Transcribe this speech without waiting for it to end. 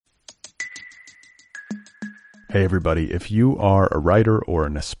Hey everybody, if you are a writer or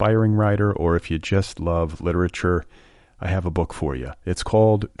an aspiring writer, or if you just love literature, I have a book for you. It's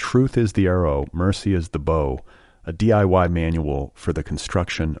called Truth is the Arrow, Mercy is the Bow, a DIY manual for the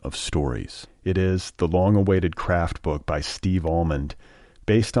construction of stories. It is the long-awaited craft book by Steve Almond,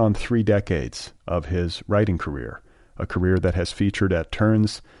 based on 3 decades of his writing career, a career that has featured at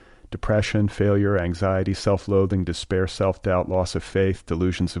turns depression, failure, anxiety, self-loathing, despair, self-doubt, loss of faith,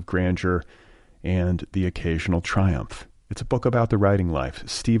 delusions of grandeur, and the occasional triumph. It's a book about the writing life.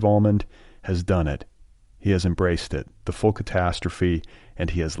 Steve Almond has done it. He has embraced it, the full catastrophe, and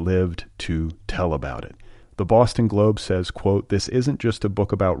he has lived to tell about it. The Boston Globe says, quote, "This isn't just a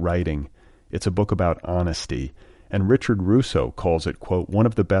book about writing, it's a book about honesty." And Richard Russo calls it, quote, "one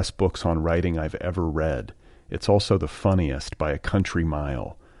of the best books on writing I've ever read. It's also the funniest by a country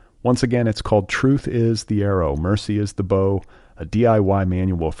mile." Once again, it's called Truth is the Arrow, Mercy is the Bow, a DIY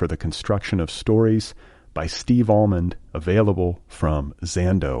manual for the construction of stories by Steve Almond, available from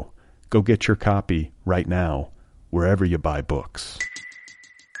Zando. Go get your copy right now, wherever you buy books.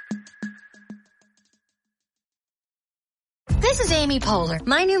 This is Amy Poehler.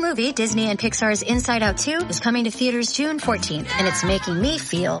 My new movie, Disney and Pixar's Inside Out 2, is coming to theaters June 14th, and it's making me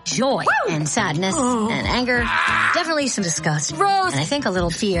feel joy and sadness and anger, definitely some disgust, and I think a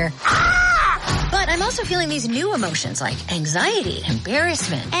little fear. But I'm also feeling these new emotions like anxiety,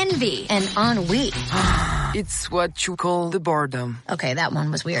 embarrassment, envy, and ennui. It's what you call the boredom. Okay, that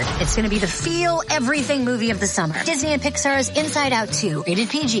one was weird. It's going to be the feel everything movie of the summer. Disney and Pixar's Inside Out 2, rated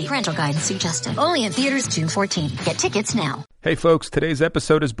PG, parental guidance suggested. Only in theaters June 14th. Get tickets now. Hey folks, today's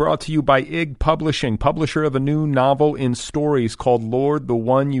episode is brought to you by IG Publishing, publisher of a new novel in stories called Lord, the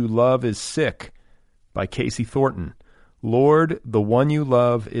One You Love is Sick by Casey Thornton. Lord, the One You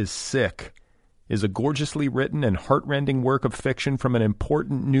Love is Sick is a gorgeously written and heartrending work of fiction from an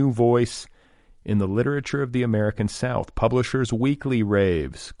important new voice in the literature of the American South. Publishers Weekly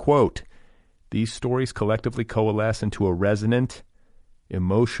raves, quote, "These stories collectively coalesce into a resonant,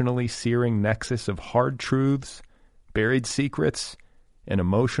 emotionally searing nexus of hard truths, buried secrets, and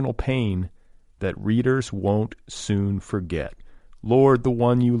emotional pain that readers won't soon forget." Lord, the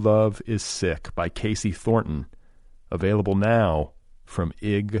One You Love is Sick by Casey Thornton. Available now from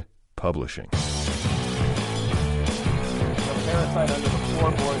IG Publishing. Parasite under the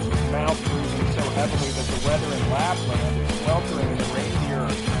floorboards with mouth breathing so heavily that the weather in Lapland is sweltering and the reindeer are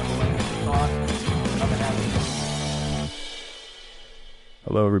trembling at the thought of an accident.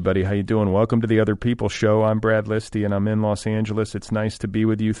 Hello, everybody. How you doing? Welcome to the Other People Show. I'm Brad Listy, and I'm in Los Angeles. It's nice to be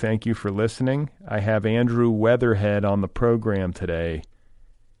with you. Thank you for listening. I have Andrew Weatherhead on the program today.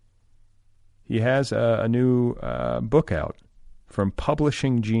 He has a new book out from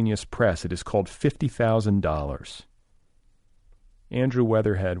Publishing Genius Press. It is called $50,000. Andrew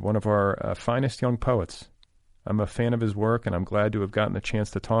Weatherhead, one of our finest young poets. I'm a fan of his work, and I'm glad to have gotten the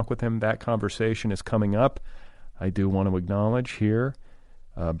chance to talk with him. That conversation is coming up. I do want to acknowledge here,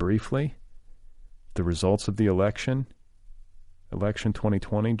 briefly, the results of the election. Election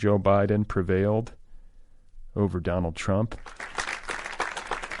 2020, Joe Biden prevailed over Donald Trump.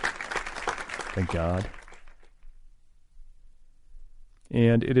 Thank God.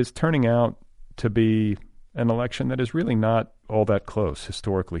 And it is turning out to be an election that is really not all that close,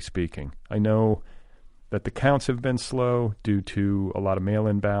 historically speaking. I know that the counts have been slow due to a lot of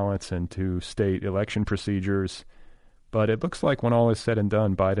mail-in ballots and to state election procedures, but it looks like when all is said and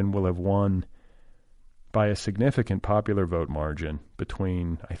done, Biden will have won by a significant popular vote margin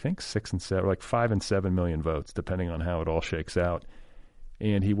between, I think, 6 and 7, like 5 and 7 million votes, depending on how it all shakes out.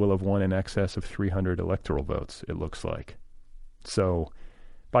 And he will have won in excess of 300 electoral votes, it looks like. So,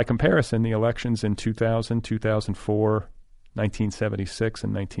 by comparison, the elections in 2000, 2004, 1976,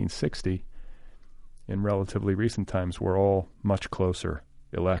 and 1960, in relatively recent times, were all much closer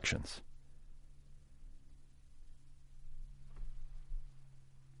elections.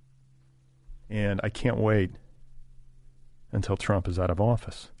 And I can't wait until Trump is out of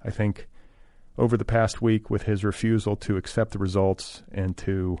office. I think over the past week, with his refusal to accept the results and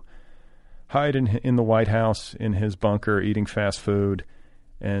to hide in the White House in his bunker eating fast food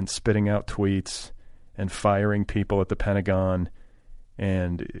and spitting out tweets and firing people at the Pentagon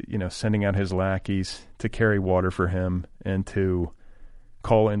and, sending out his lackeys to carry water for him and to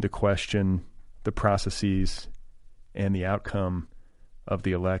call into question the processes and the outcome of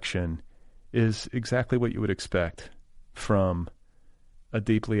the election is exactly what you would expect from a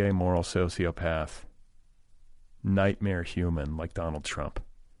deeply amoral sociopath, nightmare human like Donald Trump.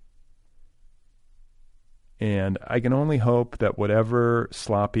 And I can only hope that whatever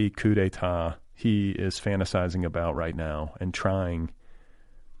sloppy coup d'etat he is fantasizing about right now and trying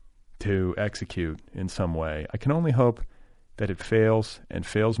to execute in some way. I can only hope that it fails and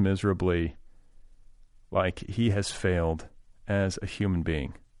fails miserably, like he has failed as a human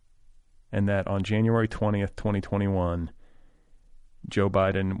being. And that on January 20th, 2021, Joe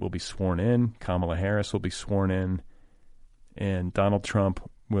Biden will be sworn in, Kamala Harris will be sworn in, and Donald Trump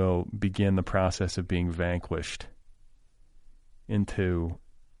will begin the process of being vanquished into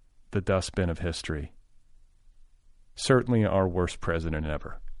the dustbin of history. Certainly our worst president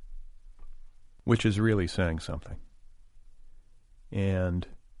ever, which is really saying something. And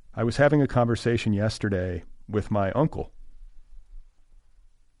I was having a conversation yesterday with my uncle.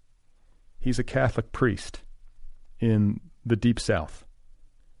 He's a Catholic priest in the Deep South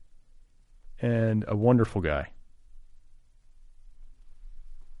and a wonderful guy.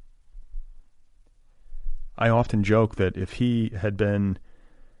 I often joke that if he had been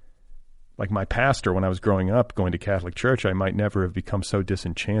like my pastor when I was growing up, going to Catholic church, I might never have become so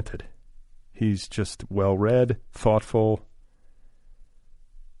disenchanted. He's just well-read, thoughtful,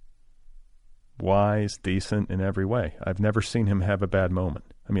 wise, decent in every way. I've never seen him have a bad moment.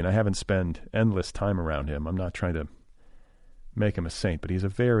 I mean, I haven't spent endless time around him. I'm not trying to make him a saint, but he's a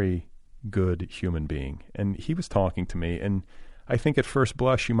very good human being. And he was talking to me, and I think at first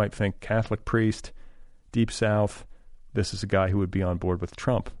blush you might think Catholic priest, Deep South, this is a guy who would be on board with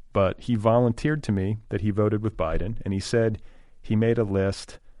Trump. But he volunteered to me that he voted with Biden, and he said he made a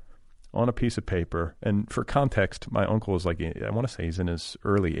list on a piece of paper. And for context, my uncle is like, I want to say he's in his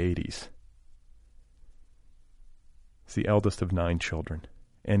early 80s. He's the eldest of 9 children.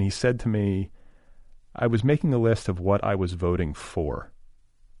 And he said to me, I was making a list of what I was voting for,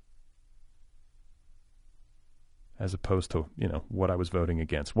 as opposed to, what I was voting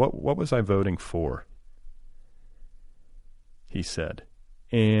against. What was I voting for? He said.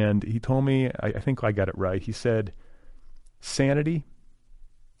 And he told me, I think I got it right. He said, sanity,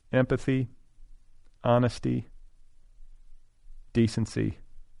 empathy, honesty, decency,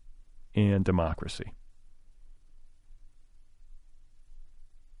 and democracy.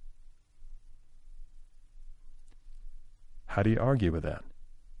 How do you argue with that?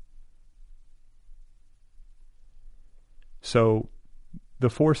 So the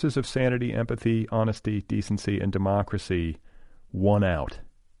forces of sanity, empathy, honesty, decency, and democracy won out.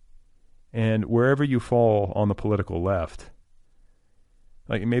 And wherever you fall on the political left,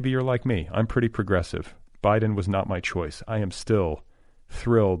 like maybe you're like me, I'm pretty progressive. Biden was not my choice. I am still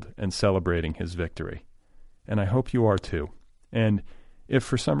thrilled and celebrating his victory. And I hope you are too. And if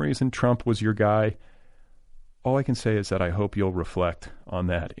for some reason Trump was your guy, all I can say is that I hope you'll reflect on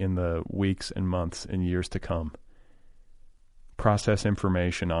that in the weeks and months and years to come. Process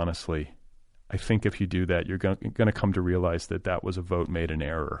information honestly. I think if you do that, you're going to come to realize that that was a vote made in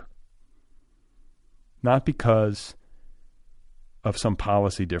error. Not because of some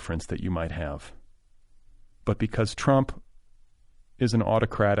policy difference that you might have, but because Trump is an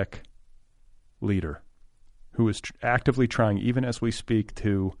autocratic leader who is actively trying, even as we speak,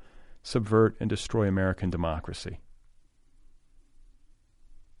 to subvert and destroy American democracy.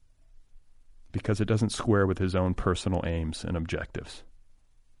 Because it doesn't square with his own personal aims and objectives.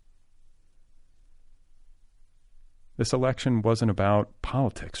 This election wasn't about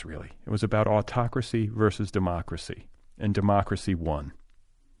politics, really. It was about autocracy versus democracy. And democracy won.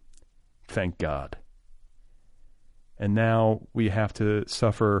 Thank God. And now we have to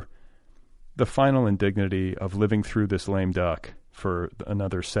suffer the final indignity of living through this lame duck for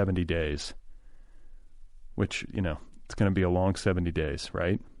another 70 days. Which, it's going to be a long 70 days,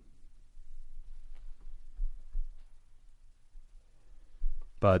 right?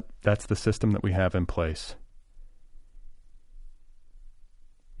 But that's the system that we have in place.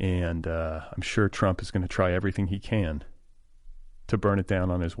 And I'm sure Trump is going to try everything he can to burn it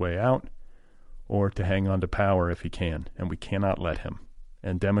down on his way out or to hang on to power if he can. And we cannot let him.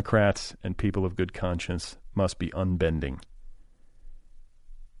 And Democrats and people of good conscience must be unbending.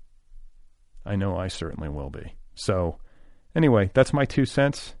 I know I certainly will be. So anyway, that's my 2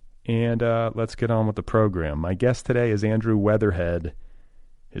 cents. And let's get on with the program. My guest today is Andrew Weatherhead.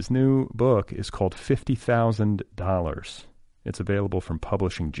 His new book is called $50,000. It's available from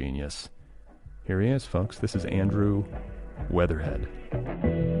Publishing Genius. Here he is, folks. This is Andrew Weatherhead.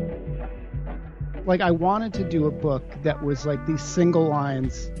 I wanted to do a book that was like these single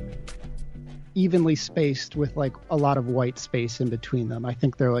lines, evenly spaced with a lot of white space in between them. I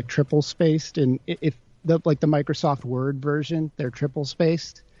think they're triple spaced, and if the Microsoft Word version, they're triple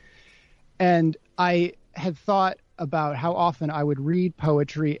spaced. And I had thought about how often I would read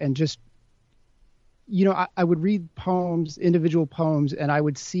poetry and just, I would read poems, individual poems, and I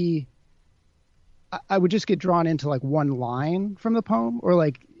would just get drawn into one line from the poem, or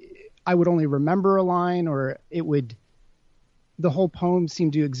I would only remember a line, or the whole poem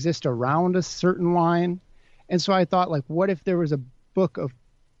seemed to exist around a certain line. And so I thought, like, what if there was a book of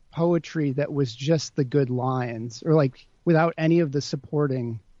poetry that was just the good lines, or like without any of the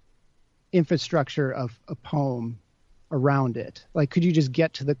supporting infrastructure of a poem around it? Like, could you just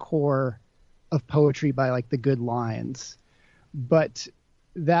get to the core of poetry by like the good lines? But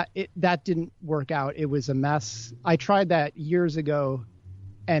that didn't work out. It was a mess. I tried that years ago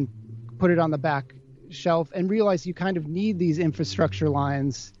and put it on the back shelf and realized you kind of need these infrastructure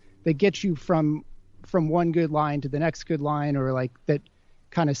lines that get you from one good line to the next good line, or like that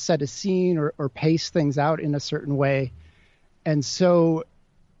kind of set a scene or pace things out in a certain way. And so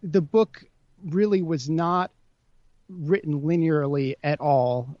the book really was not written linearly at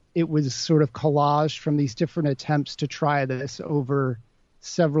all. It was sort of collaged from these different attempts to try this over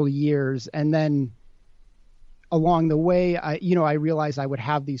several years. And then along the way, I realized I would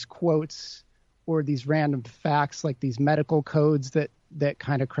have these quotes or these random facts, like these medical codes that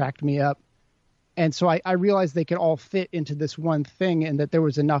kind of cracked me up. And so I realized they could all fit into this one thing, and that there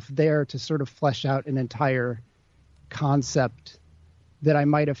was enough there to sort of flesh out an entire concept that I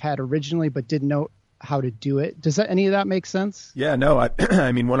might have had originally, but didn't know how to do it. Does any of that make sense? Yeah, no,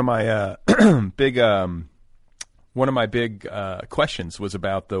 I mean, one of my big questions was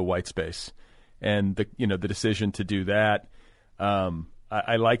about the white space and the decision to do that.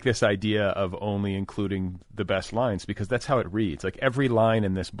 I like this idea of only including the best lines, because that's how it reads. Like, every line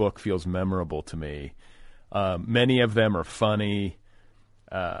in this book feels memorable to me. Many of them are funny,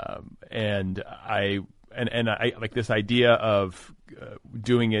 and I like this idea of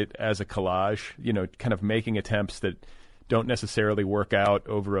doing it as a collage. Kind of making attempts that don't necessarily work out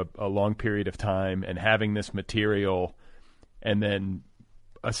over a long period of time, and having this material, and then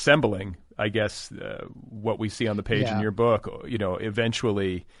assembling, I guess, what we see on the page in your book,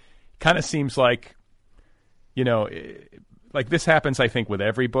 eventually kind of seems like, like this happens, I think, with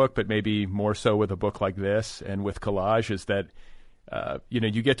every book, but maybe more so with a book like this and with collage, is that,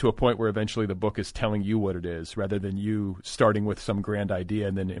 you get to a point where eventually the book is telling you what it is, rather than you starting with some grand idea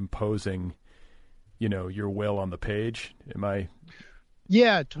and then imposing, your will on the page. Am I?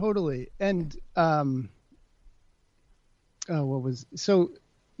 Yeah, totally. And,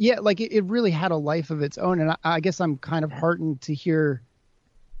 yeah, like it really had a life of its own. And I guess I'm kind of heartened to hear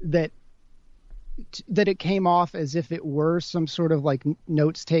that it came off as if it were some sort of like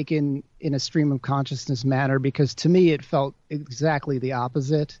notes taken in a stream of consciousness manner, because to me it felt exactly the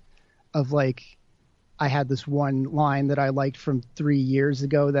opposite of, like, I had this one line that I liked from 3 years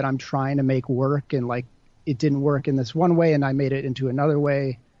ago that I'm trying to make work, and like it didn't work in this one way and I made it into another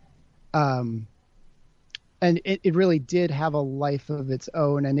way. And it really did have a life of its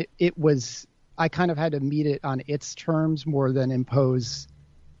own. And I kind of had to meet it on its terms more than impose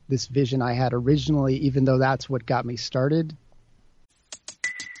this vision I had originally, even though that's what got me started.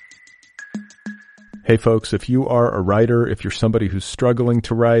 Hey folks, if you are a writer, if you're somebody who's struggling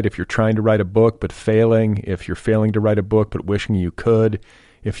to write, if you're trying to write a book but failing, if you're failing to write a book but wishing you could,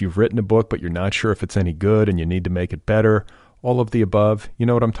 if you've written a book but you're not sure if it's any good and you need to make it better, all of the above, you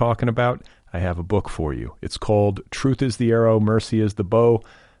know what I'm talking about? I have a book for you. It's called Truth is the Arrow, Mercy is the Bow,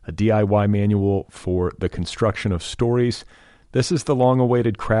 a DIY manual for the construction of stories. This is the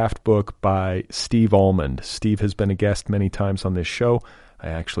long-awaited craft book by Steve Almond. Steve has been a guest many times on this show. I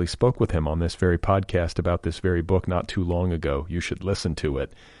actually spoke with him on this very podcast about this very book not too long ago. You should listen to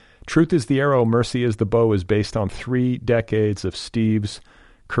it. Truth is the Arrow, Mercy is the Bow is based on 3 decades of Steve's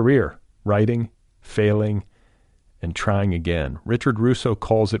career, writing, failing, and trying again. Richard Russo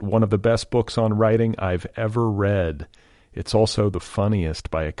calls it one of the best books on writing I've ever read. It's also the funniest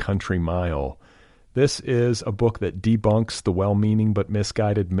by a country mile. This is a book that debunks the well-meaning but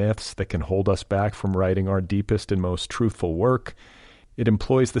misguided myths that can hold us back from writing our deepest and most truthful work. It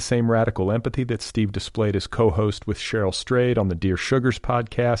employs the same radical empathy that Steve displayed as co-host with Cheryl Strayed on the Dear Sugars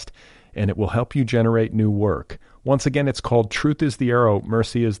podcast, and it will help you generate new work. Once again, it's called Truth is the Arrow,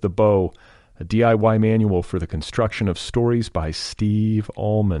 Mercy is the Bow, a DIY manual for the construction of stories by Steve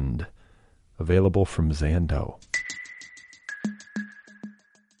Almond. Available from Zando.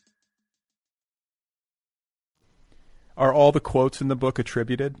 Are all the quotes in the book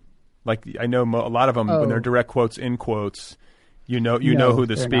attributed? Like, I know a lot of them, when they're direct quotes in quotes, you know who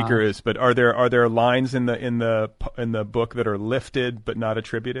the speaker is. But are there lines in the book that are lifted but not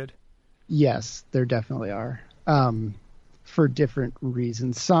attributed? Yes, there definitely are. For different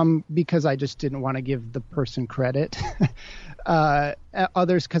reasons. Some because I just didn't want to give the person credit.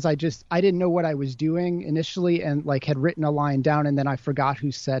 Others because I didn't know what I was doing initially, and like had written a line down and then I forgot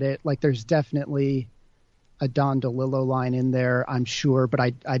who said it. Like, there's definitely a Don DeLillo line in there, I'm sure, but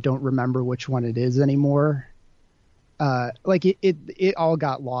I don't remember which one it is anymore. Like it all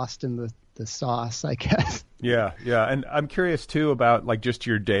got lost in the sauce, I guess. Yeah. And I'm curious too about like just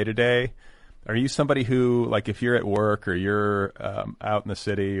your day to day. Are you somebody who, like, if you're at work or you're out in the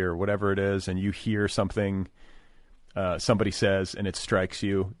city or whatever it is, and you hear something somebody says and it strikes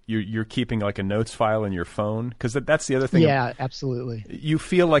you, you're keeping like a notes file in your phone? Because that's the other thing. Yeah, absolutely. You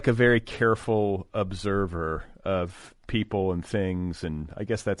feel like a very careful observer of people and things, and I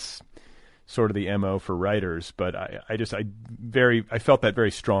guess that's sort of the MO for writers. But I felt that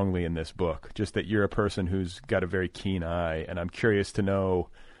very strongly in this book, just that you're a person who's got a very keen eye, and I'm curious to know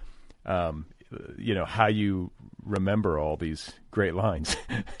how you remember all these great lines.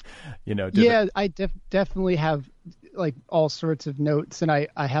 I definitely have like all sorts of notes, and I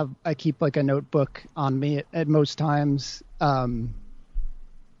keep like a notebook on me at most times.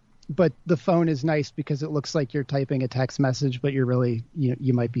 But the phone is nice because it looks like you're typing a text message, but you're really,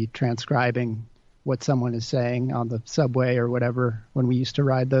 you might be transcribing what someone is saying on the subway or whatever when we used to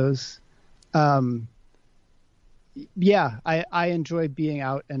ride those. Yeah, I enjoy being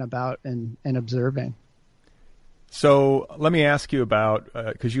out and about and observing. So let me ask you about,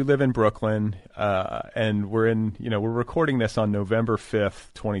 because you live in Brooklyn, and we're recording this on November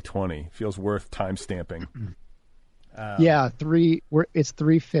 5th, 2020. Feels worth time stamping. It's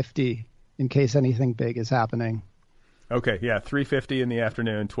 3:50 in case anything big is happening. Okay, yeah, 3:50 in the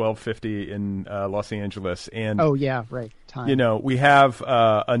afternoon, 12:50 in Los Angeles, and oh yeah, right. Time. We have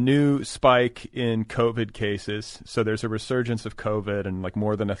a new spike in COVID cases. So there's a resurgence of COVID, and like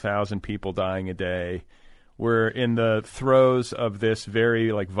more than 1,000 people dying a day. We're in the throes of this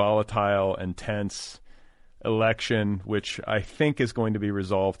very like volatile and tense election, which I think is going to be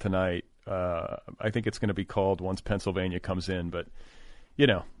resolved tonight. I think it's going to be called once Pennsylvania comes in, but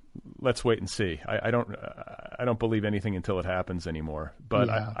let's wait and see. I don't believe anything until it happens anymore. But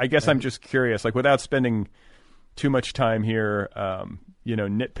yeah, I guess right. I'm just curious, like without spending too much time here,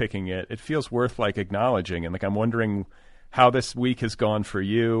 nitpicking it. It feels worth like acknowledging, and like I'm wondering how this week has gone for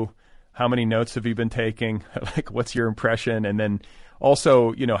you. How many notes have you been taking? Like, what's your impression? And then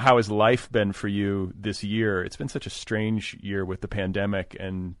also, how has life been for you this year? It's been such a strange year with the pandemic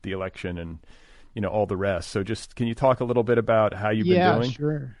and the election and, all the rest. So just, can you talk a little bit about how you've been doing? Yeah,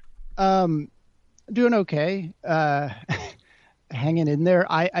 sure. Doing okay. Hanging in there.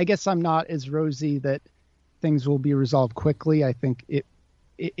 I guess I'm not as rosy that things will be resolved quickly. I think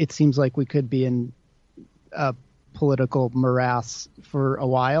it seems like we could be in a political morass for a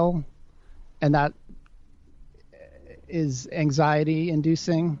while. And that is anxiety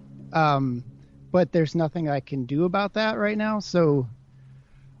inducing. But there's nothing I can do about that right now. So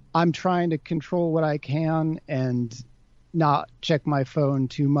I'm trying to control what I can and not check my phone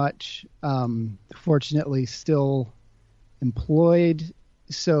too much. Fortunately, still employed.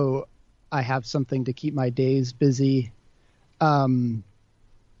 So I have something to keep my days busy. And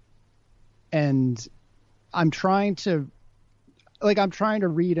I'm trying to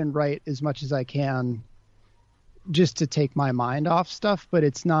read and write as much as I can just to take my mind off stuff, but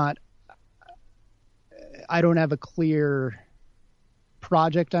I don't have a clear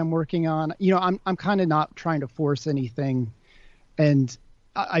project I'm working on. I'm kind of not trying to force anything. And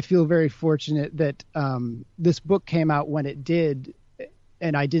I feel very fortunate that this book came out when it did,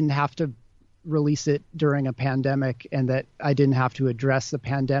 and I didn't have to release it during a pandemic, and that I didn't have to address the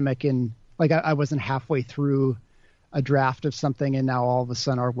pandemic. And like, I wasn't halfway through a draft of something, and now all of a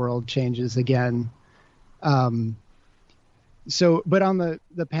sudden our world changes again. But on the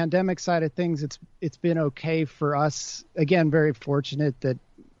pandemic side of things, it's been okay for us. Again, very fortunate that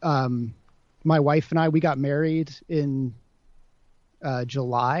my wife and I, we got married in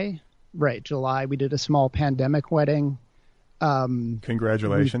July. Right, July. We did a small pandemic wedding.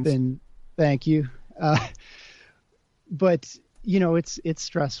 Congratulations. Thank you. But it's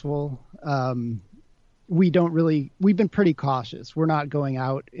stressful. We've been pretty cautious. We're not going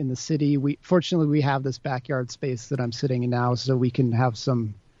out in the city. Fortunately, we have this backyard space that I'm sitting in now, so we can have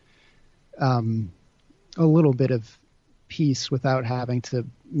some, a little bit of peace without having to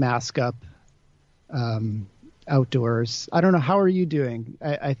mask up, outdoors. I don't know. How are you doing?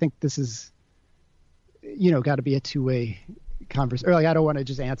 I think this is, got to be a two-way conversation. Or like, I don't want to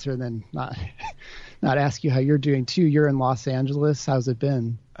just answer and then not ask you how you're doing too. You're in Los Angeles. How's it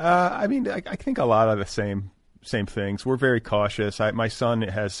been? I think a lot of the same things. We're very cautious. My son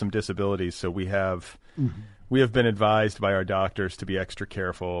has some disabilities, so we have been advised by our doctors to be extra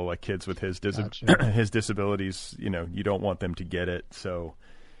careful. Like kids with his his disabilities, you don't want them to get it. So,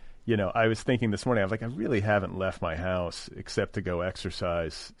 I was thinking this morning, I was like, I really haven't left my house except to go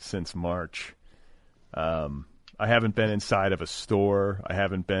exercise since March. I haven't been inside of a store. I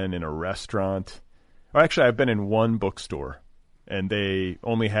haven't been in a restaurant. Or actually, I've been in one bookstore, and they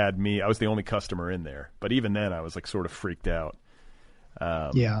only had me. I was the only customer in there. But even then, I was like sort of freaked out.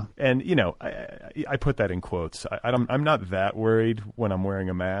 Yeah. And, you know, I put that in quotes. I'm not that worried when I'm wearing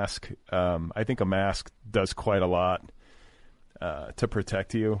a mask. I think a mask does quite a lot to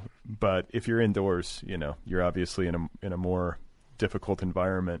protect you. But if you're indoors, you know, you're obviously in a more difficult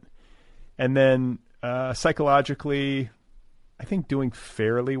environment. And then psychologically, I think doing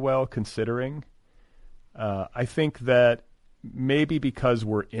fairly well considering. I think that maybe because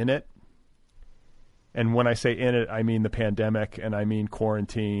we're in it, and when I say in it, I mean the pandemic, and I mean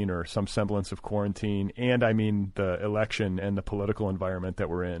quarantine or some semblance of quarantine, and I mean the election and the political environment that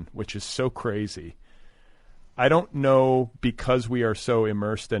we're in, which is so crazy. I don't know, because we are so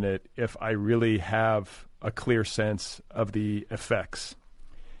immersed in it, if I really have a clear sense of the effects.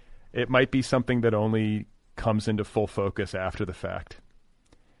 It might be something that only comes into full focus after the fact.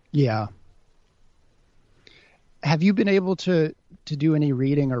 Yeah. Have you been able to do any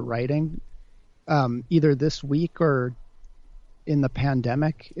reading or writing? Either this week or in the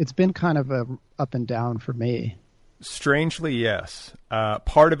pandemic? It's been kind of a up and down for me. Strangely, yes.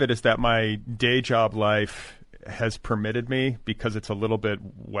 Part of it is that my day job life has permitted me, because it's a little bit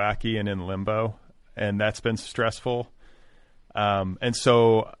wacky and in limbo, and that's been stressful. And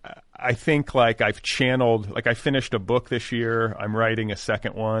so I think like I've channeled, like I finished a book this year. I'm writing a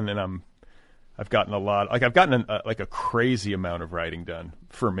second one, and I've gotten a crazy amount of writing done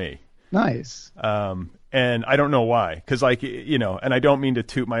for me. Nice. And I don't know why, because like, you know, and I don't mean to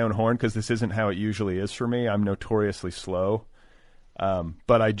toot my own horn, because this isn't how it usually is for me. I'm notoriously slow.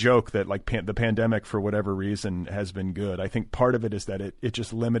 But I joke that like the pandemic, for whatever reason, has been good. I think part of it is that it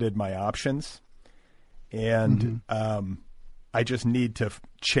just limited my options, and I just need to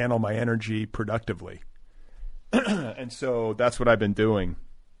channel my energy productively. And so that's what I've been doing.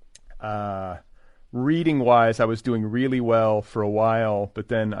 Reading wise, I was doing really well for a while, but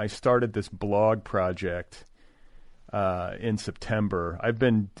then I started this blog project in September. I've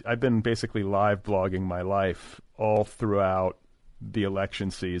been basically live blogging my life all throughout the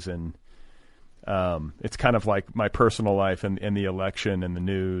election season. It's kind of like my personal life and the election and the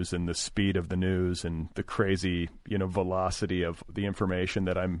news and the speed of the news and the crazy, you know, velocity of the information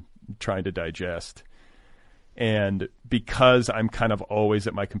that I'm trying to digest. And because I'm kind of always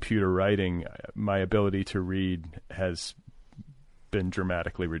at my computer writing, my ability to read has been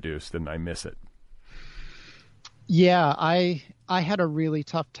dramatically reduced, and I miss it. Yeah, I had a really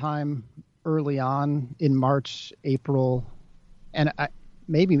tough time early on in March, April, and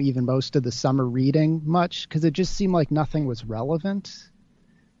maybe even most of the summer reading much, because it just seemed like nothing was relevant.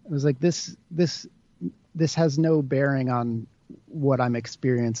 It was like this has no bearing on what I'm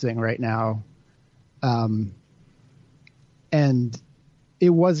experiencing right now. And it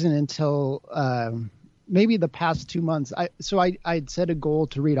wasn't until maybe the past 2 months. I'd set a goal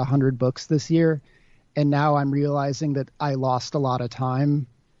to read 100 books this year, and now I'm realizing that I lost a lot of time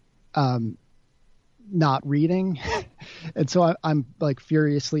not reading. And so I'm like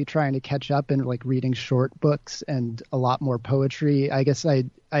furiously trying to catch up and like reading short books and a lot more poetry. I guess I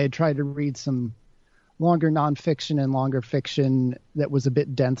had tried to read some longer nonfiction and longer fiction that was a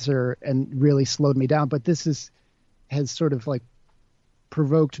bit denser and really slowed me down. But this has sort of like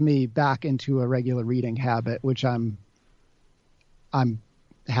provoked me back into a regular reading habit, which I'm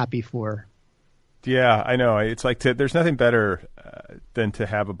happy for. Yeah, I know. It's like there's nothing better than to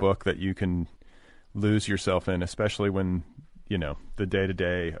have a book that you can lose yourself in, especially when, you know, the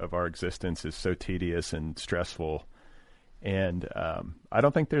day-to-day of our existence is so tedious and stressful. And I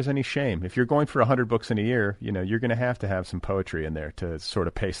don't think there's any shame. If you're going for 100 books in a year, you know, you're going to have some poetry in there to sort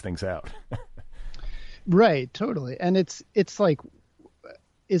of pace things out. Right, totally. And it's like,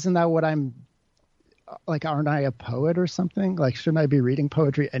 isn't that what I'm like? Aren't I a poet or something? Like, shouldn't I be reading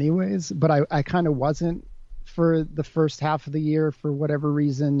poetry anyways? But I kind of wasn't for the first half of the year for whatever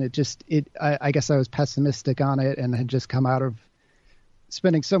reason. I guess I was pessimistic on it and had just come out of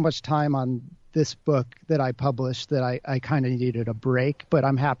spending so much time on this book that I published that I kind of needed a break. But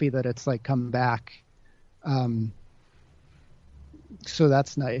I'm happy that it's like come back. So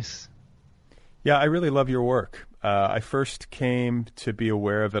that's nice. Yeah, I really love your work. I first came to be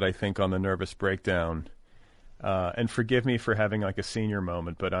aware of it, I think, on the Nervous Breakdown. And forgive me for having like a senior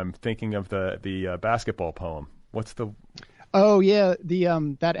moment, but I'm thinking of the basketball poem. What's the? Oh yeah, the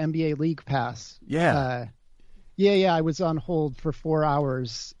that NBA League Pass. Yeah. Yeah. I was on hold for 4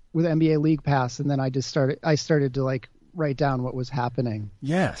 hours with NBA League Pass, and then I started to like write down what was happening.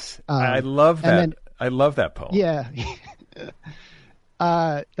 Yes, I love that. I love that poem. Yeah.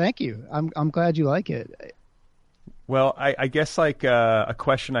 Thank you. I'm glad you like it. Well, I guess like a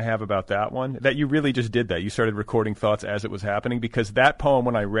question I have about that one, that you really just did that. You started recording thoughts as it was happening, because that poem,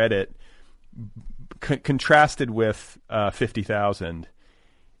 when I read it, contrasted with 50,000,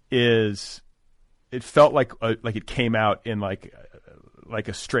 it felt like it came out in like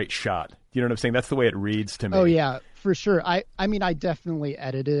a straight shot. You know what I'm saying? That's the way it reads to me. Oh yeah, for sure. I mean, I definitely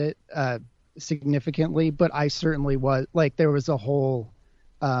edited it significantly, but I certainly was like, there was a whole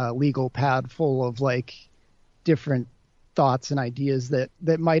legal pad full of like different thoughts and ideas that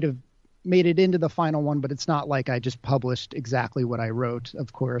might have made it into the final one, but it's not like I just published exactly what I wrote,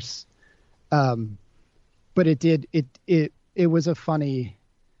 of course. But it was a funny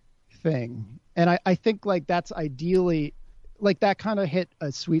thing. And I think like that's ideally, like that kind of hit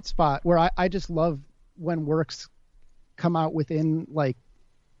a sweet spot where I just love when works come out within like,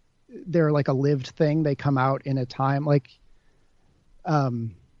 they're like a lived thing. They come out in a time like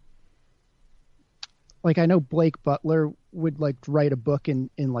I know Blake Butler would like write a book in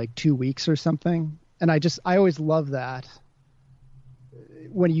like 2 weeks or something. And I always love that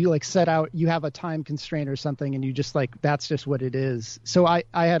when you like set out, you have a time constraint or something and you just like, that's just what it is. So I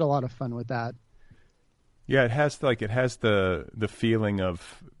had a lot of fun with that. Yeah, it has the feeling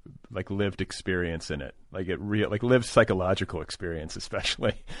of like lived experience in it, like lived psychological experience,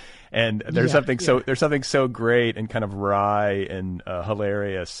 especially. And there's something so great and kind of wry and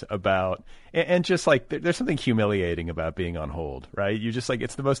hilarious about, and just like there's something humiliating about being on hold, right? You just like,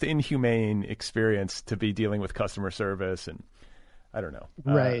 it's the most inhumane experience to be dealing with customer service, and I don't know,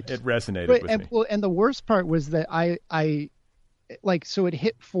 right? It resonated with me. Well, and the worst part was that I like, so it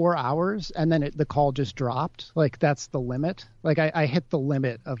hit 4 hours and then the call just dropped. Like that's the limit. Like I hit the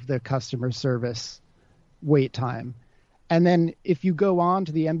limit of the customer service wait time. And then if you go on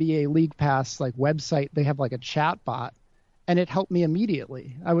to the NBA League Pass like website, they have like a chat bot, and it helped me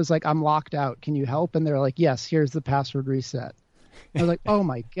immediately. I was like, I'm locked out. Can you help? And they're like, yes, here's the password reset. I was like, oh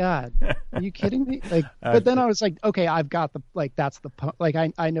my God, are you kidding me? Like, but then I was like, okay, I've got that's like,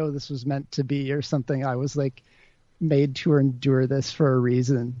 I know this was meant to be or something. I was like made to endure this for a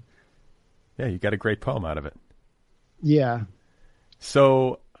reason. Yeah. You got a great poem out of it. Yeah.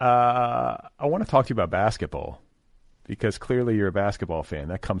 So, I want to talk to you about basketball, because clearly you're a basketball fan.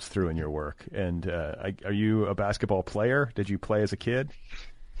 That comes through in your work. And, are you a basketball player? Did you play as a kid?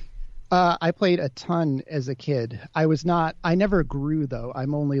 I played a ton as a kid. I never grew though.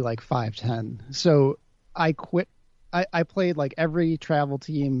 I'm only like 5'10". So I quit. I played like every travel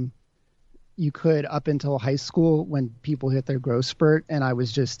team you could up until high school when people hit their growth spurt. And I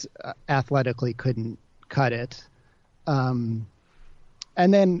was just athletically couldn't cut it. But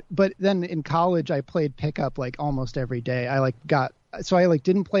then in college, I played pickup like almost every day. I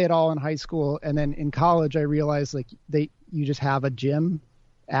didn't play at all in high school. And then in college, I realized like you just have a gym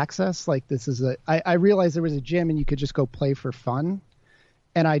access. Like I realized there was a gym and you could just go play for fun.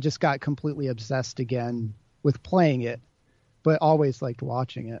 And I just got completely obsessed again with playing it, but always liked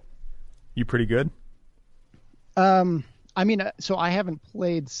watching it. You pretty good? I mean, so I haven't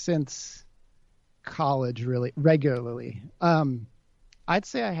played since college really regularly. I'd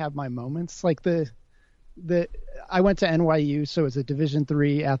say I have my moments. Like I went to NYU, so it's a Division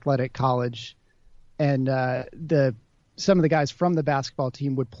III athletic college, and some of the guys from the basketball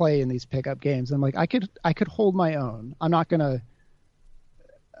team would play in these pickup games. I'm like, I could hold my own. I'm not gonna,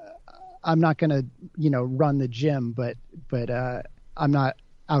 run the gym, but I'm not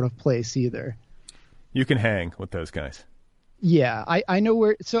out of place either. You can hang with those guys. Yeah, I know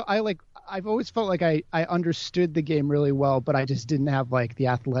where. So I've always felt like I understood the game really well, but I just didn't have like the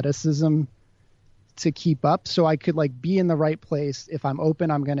athleticism to keep up. So I could like be in the right place. If I'm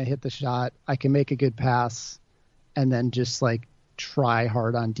open, I'm going to hit the shot. I can make a good pass and then just like try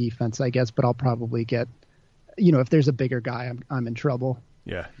hard on defense, I guess. But I'll probably get, if there's a bigger guy, I'm in trouble.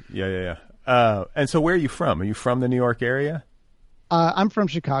 Yeah. And so where are you from? Are you from the New York area? I'm from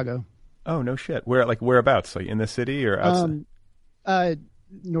Chicago. Oh, no shit. Whereabouts? Like in the city or outside?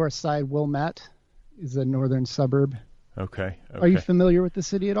 North side. Wilmette is a northern suburb. Okay. Are you familiar with the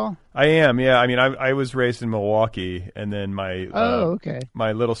city at all? I am. Yeah. I mean, I was raised in Milwaukee, and then my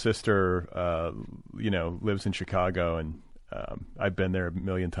my little sister, lives in Chicago, and I've been there a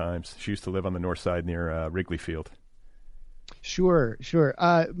million times. She used to live on the north side near Wrigley Field. Sure.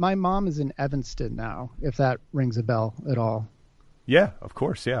 My mom is in Evanston now, if that rings a bell at all. Yeah, of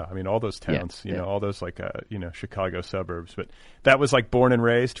course. Yeah. I mean, all those towns, all those like, Chicago suburbs. But that was like born and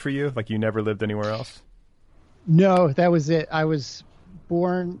raised for you? Like you never lived anywhere else? No, that was it. I was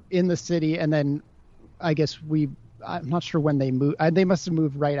born in the city, and then I guess I'm not sure when they moved. They must have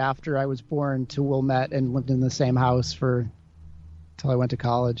moved right after I was born to Wilmette and lived in the same house for till I went to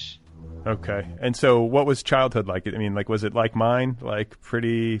college. Okay. And so what was childhood like? I mean, like, was it like mine? Like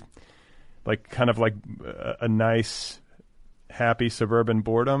pretty, like kind of like a nice, happy suburban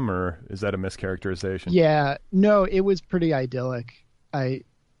boredom, or is that a mischaracterization? Yeah, no, it was pretty idyllic. I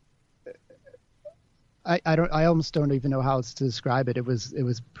almost don't even know how else to describe it. It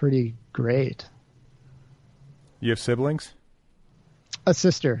was pretty great. You have siblings? A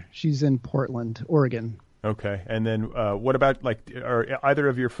sister. She's in Portland, Oregon. Okay. And then what about, like, are either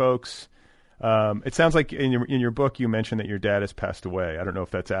of your folks, it sounds like in your book you mentioned that your dad has passed away. I don't know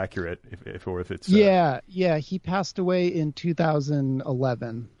if that's accurate, if it's... Yeah, he passed away in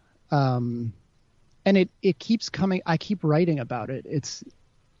 2011. And it keeps coming. I keep writing about it.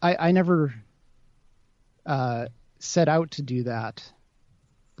 I never set out to do that,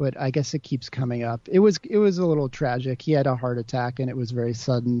 but I guess it keeps coming up. It was a little tragic. He had a heart attack and it was very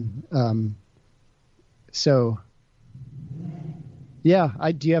sudden. So yeah,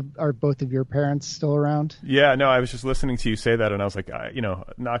 are both of your parents still around? Yeah, no, I was just listening to you say that and I was like,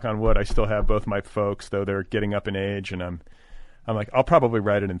 knock on wood, I still have both my folks, though they're getting up in age, and I'm like, I'll probably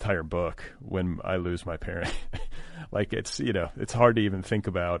write an entire book when I lose my parent. Like, it's hard to even think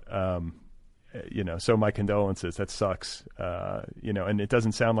about. So my condolences. That sucks. And it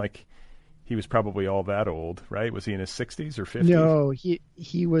doesn't sound like he was probably all that old, right? Was he in his 60s or 50s? No,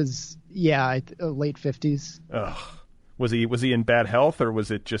 he was, late 50s. Ugh. Was he in bad health, or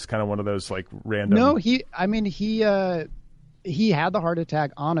was it just kind of one of those like random? No, he had the heart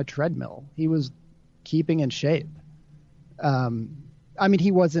attack on a treadmill. He was keeping in shape.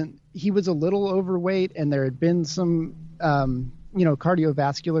 He was a little overweight, and there had been some,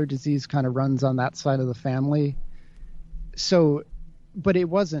 cardiovascular disease kind of runs on that side of the family. So, but it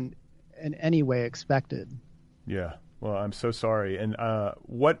wasn't in any way expected. Yeah. Well, I'm so sorry. And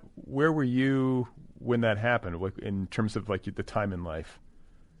where were you when that happened, in terms of like the time in life?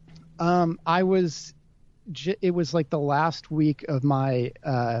 It was like the last week of my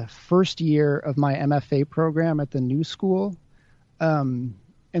first year of my MFA program at the New School. And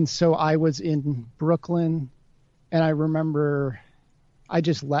so I was in Brooklyn, and I remember I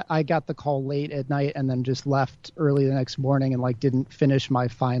got the call late at night and then just left early the next morning and like didn't finish my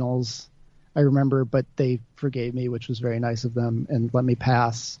finals. I remember, but they forgave me, which was very nice of them, and let me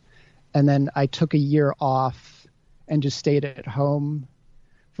pass. And then I took a year off and just stayed at home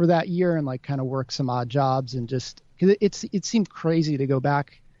for that year and like kind of worked some odd jobs, and just because it seemed crazy to go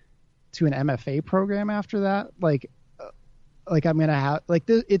back to an MFA program after that. Like I'm gonna have like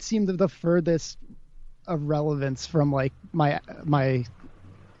it seemed the furthest of relevance from like my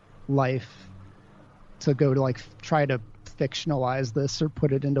life to go to like try to fictionalize this or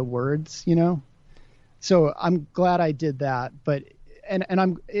put it into words, So I'm glad I did that, but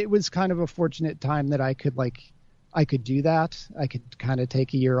it was kind of a fortunate time that I could do that. I could kind of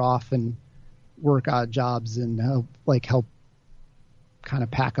take a year off and work odd jobs and help kind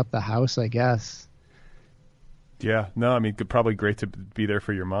of pack up the house, I guess. Yeah, no, I mean, probably great to be there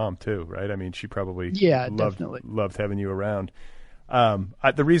for your mom too, right? I mean, she probably loved having you around.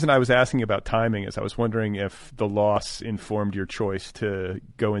 The reason I was asking about timing is I was wondering if the loss informed your choice to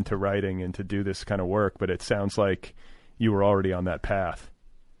go into writing and to do this kind of work, but it sounds like you were already on that path.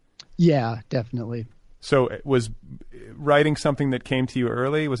 Yeah, definitely. So was writing something that came to you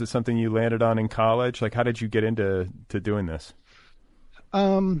early? Was it something you landed on in college? Like, how did you get into doing this?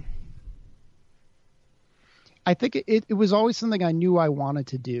 I think it was always something I knew I wanted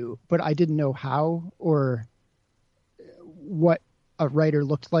to do, but I didn't know how or what a writer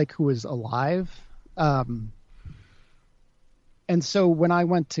looked like who was alive. And so when I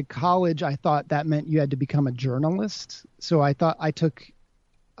went to college, I thought that meant you had to become a journalist. So I thought I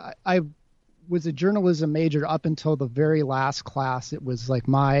was a journalism major up until the very last class. It was like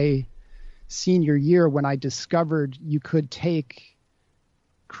my senior year when I discovered you could take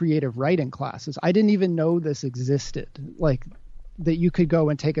creative writing classes. I didn't even know this existed, like that you could go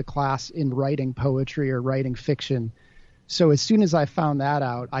and take a class in writing poetry or writing fiction. So as soon as I found that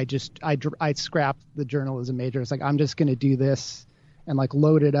out, I scrapped the journalism major. It's like, I'm just going to do this, and like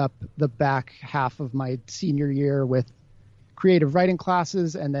loaded up the back half of my senior year with creative writing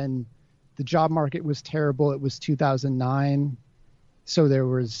classes. And then the job market was terrible. It was 2009. So there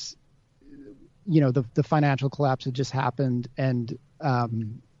was, the financial collapse had just happened. And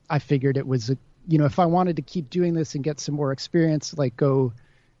I figured it was, if I wanted to keep doing this and get some more experience, like go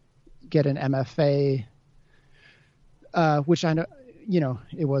get an MFA, which I know,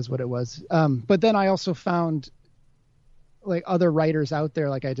 it was what it was. But then I also found like other writers out there.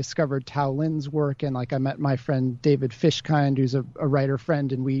 Like I discovered Tao Lin's work, and like I met my friend David Fishkind, who's a writer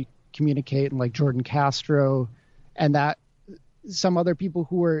friend, and we communicate, and like Jordan Castro, and that some other people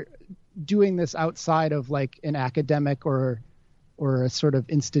who were doing this outside of like an academic or a sort of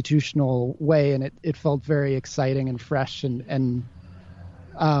institutional way, and it felt very exciting and fresh and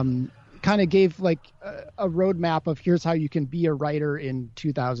kind of gave like a roadmap of here's how you can be a writer in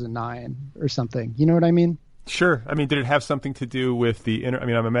 2009 or something. You know what I mean? Sure. I mean, did it have something to do with I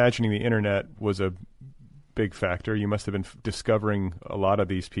mean, I'm imagining the internet was a big factor. You must have been discovering a lot of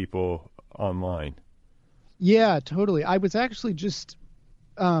these people online. Yeah, totally. I was actually just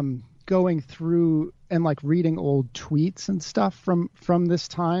going through and like reading old tweets and stuff from this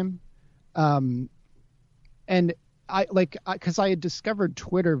time. And because I had discovered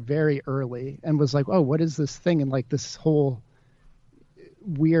Twitter very early and was like, oh, what is this thing? And like this whole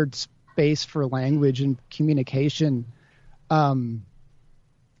weird space for language and communication. And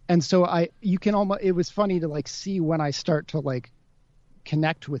so it was funny to like see when I start to like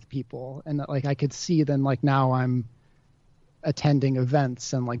connect with people, and like I could see then like now I'm attending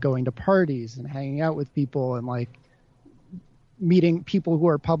events and like going to parties and hanging out with people and like meeting people who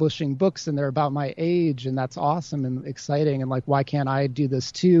are publishing books and they're about my age, and that's awesome and exciting, and like why can't I do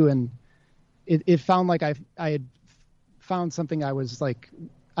this too? And it found like I had found something I was like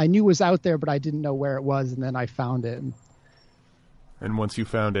I knew was out there, but I didn't know where it was, and then I found it. And once you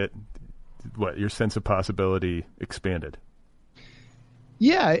found it, your sense of possibility expanded?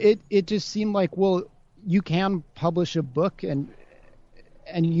 Yeah, it just seemed like, well, you can publish a book and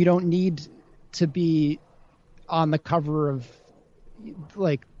you don't need to be on the cover of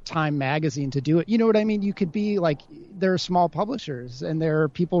like Time magazine to do it. You know what I mean? You could be like, there are small publishers and there are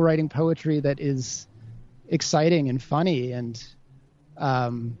people writing poetry that is exciting and funny and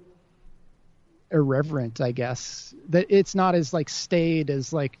irreverent, I guess. That it's not as like staid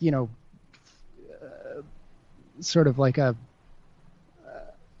as like, you know, sort of like I'm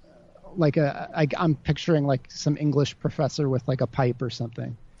picturing like some English professor with like a pipe or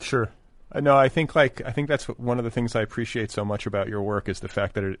something. Sure. No, I think that's one of the things I appreciate so much about your work is the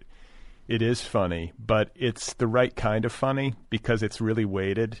fact that it is funny, but it's the right kind of funny because it's really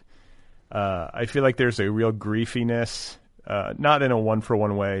weighted. I feel like there's a real griefiness, not in a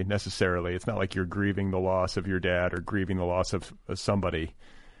one-for-one way necessarily. It's not like you're grieving the loss of your dad or grieving the loss of somebody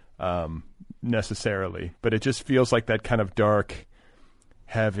necessarily, but it just feels like that kind of dark,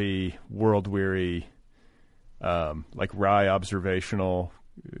 heavy, world-weary, like wry observational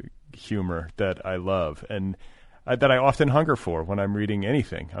humor that I love and that I often hunger for when I'm reading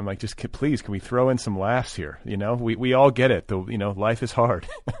anything. I'm like, just please, can we throw in some laughs here? You know, we all get it. You know, life is hard.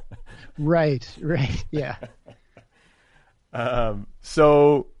 Right. Yeah.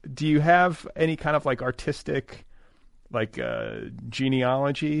 So do you have any kind of like artistic, like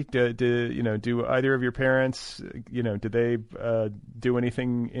genealogy? Do either of your parents, did they do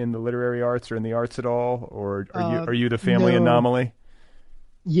anything in the literary arts or in the arts at all? Or are you the family anomaly?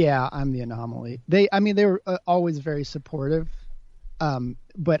 Yeah, I'm the anomaly. They were always very supportive,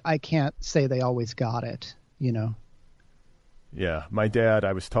 but I can't say they always got it, you know? Yeah, my dad,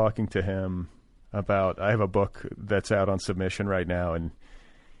 I was talking to him about, I have a book that's out on submission right now, and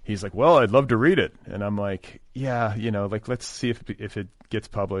he's like, well, I'd love to read it. And I'm like, yeah, like, let's see if it gets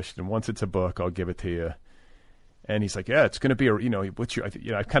published, and once it's a book, I'll give it to you. And he's like, yeah, it's going to be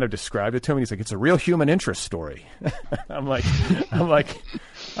I've kind of described it to him. And he's like, it's a real human interest story. I'm like,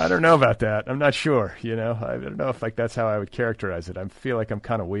 I don't know about that. I'm not sure. I don't know if like that's how I would characterize it. I feel like I'm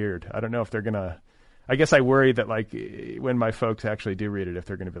kind of weird. I don't know if they're going to, I guess I worry that like when my folks actually do read it, if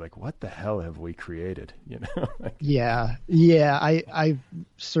they're going to be like, what the hell have we created? Yeah. I've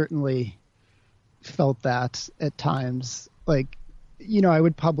certainly felt that at times. Like, I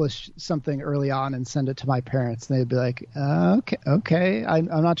would publish something early on and send it to my parents, and they'd be like, okay. I'm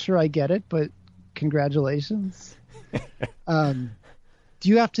not sure I get it, but congratulations. Does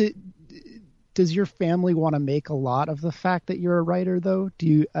your family want to make a lot of the fact that you're a writer though?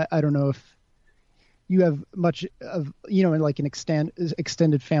 I don't know if you have much of, like an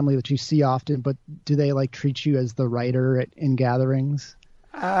extended family that you see often, but do they like treat you as the writer in gatherings?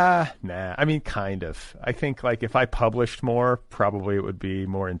 Nah. I mean, kind of. I think like if I published more, probably it would be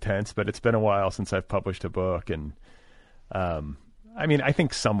more intense, but it's been a while since I've published a book. And, I mean, I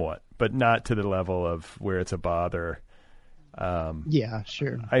think somewhat, but not to the level of where it's a bother. Yeah,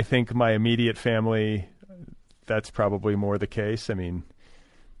 sure. I think my immediate family, that's probably more the case. I mean,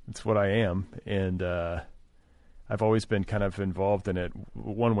 it's what I am. And, I've always been kind of involved in it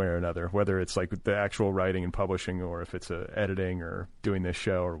one way or another, whether it's like the actual writing and publishing or if it's editing or doing this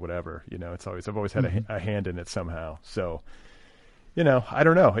show or whatever, I've always had a hand in it somehow. So, I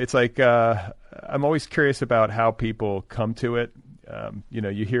don't know. It's like, I'm always curious about how people come to it.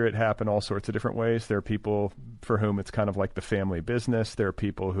 You hear it happen all sorts of different ways. There are people for whom it's kind of like the family business. There are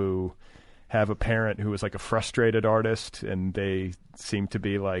people who have a parent who is like a frustrated artist, and they seem to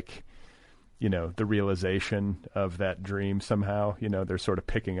be like, the realization of that dream somehow. They're sort of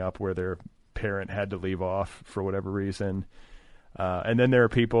picking up where their parent had to leave off for whatever reason. And then there are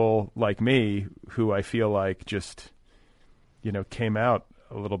people like me who I feel like just, came out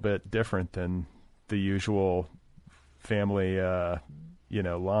a little bit different than the usual family,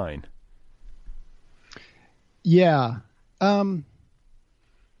 line. Yeah.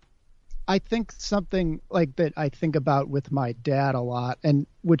 I think something like that I think about with my dad a lot, and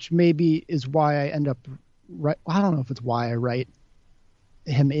which maybe is why I end up I don't know if it's why I write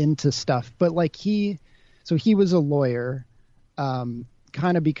him into stuff, but like he was a lawyer, kind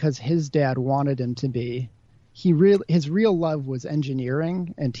of because his dad wanted him to be. His real love was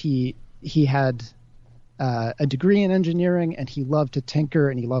engineering, and he had a degree in engineering, and he loved to tinker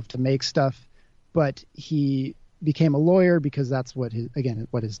and he loved to make stuff, but he became a lawyer because that's what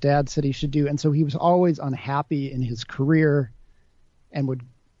his dad said he should do. And so he was always unhappy in his career and would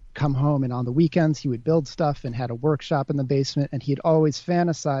come home, and on the weekends he would build stuff and had a workshop in the basement, and he had always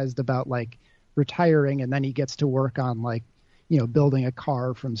fantasized about like retiring, and then he gets to work on like, building a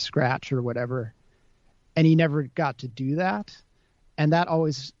car from scratch or whatever. And he never got to do that. And that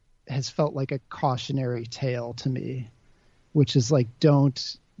always has felt like a cautionary tale to me, which is like,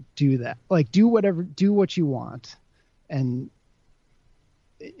 don't do that. Like, do what you want. And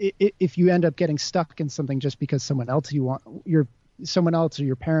if you end up getting stuck in something just because someone else or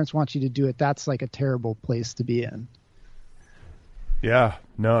your parents want you to do it, that's like a terrible place to be in. Yeah,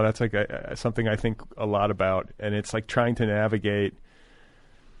 no, that's like something I think a lot about. And it's like trying to navigate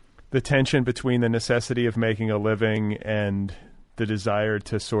the tension between the necessity of making a living and the desire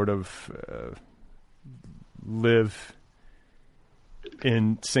to sort of live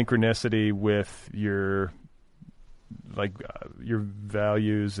in synchronicity with your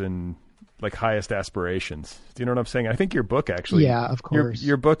values and like highest aspirations. Do you know what I'm saying? I think your book actually, yeah, of course,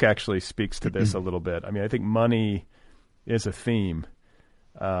 your book actually speaks to this a little bit. I mean, I think money is a theme.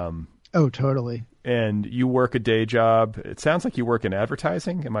 Oh, totally. And you work a day job. It sounds like you work in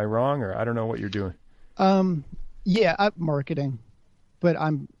advertising. Am I wrong? Or I don't know what you're doing. Yeah, I'm marketing, but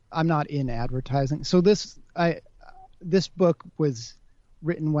I'm not in advertising. So this book was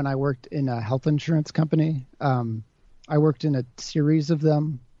written when I worked in a health insurance company. I worked in a series of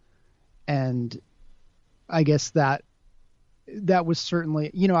them, and I guess that was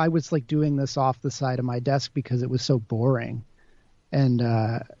certainly, I was like doing this off the side of my desk because it was so boring. And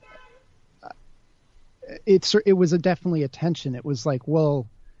it was definitely a tension. It was like, well,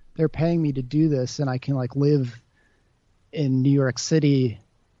 they're paying me to do this, and I can like live in New York City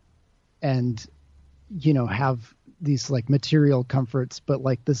and, have these like material comforts, but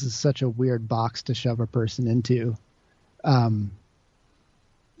like this is such a weird box to shove a person into.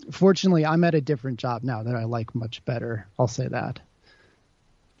 Fortunately, I'm at a different job now that I like much better. I'll say that.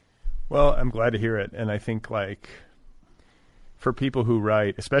 Well, I'm glad to hear it. And I think like for people who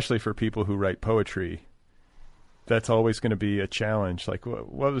write, especially for people who write poetry, that's always going to be a challenge. Like,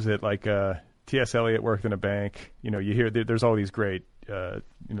 what was it? Like T.S. Eliot worked in a bank. You hear there's all these great, the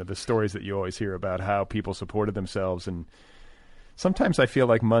stories that you always hear about how people supported themselves. And sometimes I feel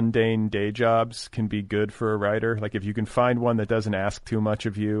like mundane day jobs can be good for a writer. Like if you can find one that doesn't ask too much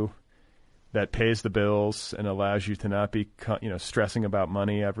of you, that pays the bills and allows you to not be, stressing about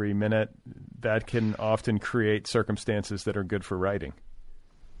money every minute, that can often create circumstances that are good for writing.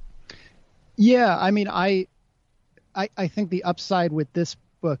 Yeah, I mean, I think the upside with this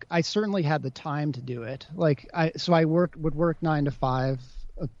book, I certainly had the time to do it. Like I would work 9 to 5,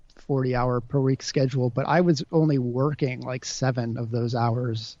 a 40-hour per week schedule, but I was only working like 7 of those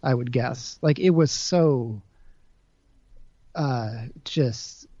hours, I would guess. Like it was so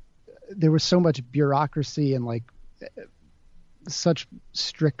there was so much bureaucracy and like such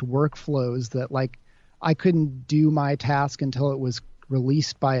strict workflows that like I couldn't do my task until it was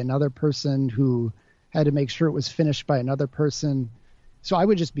released by another person who had to make sure it was finished by another person. So I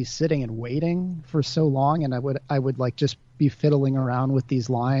would just be sitting and waiting for so long, and I would like just be fiddling around with these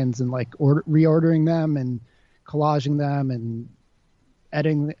lines and like reordering them and collaging them and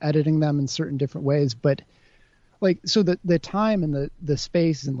editing them in certain different ways. But like, so the time and the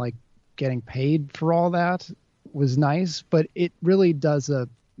space and like getting paid for all that was nice, but it really does a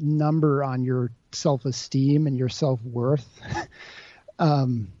number on your self-esteem and your self-worth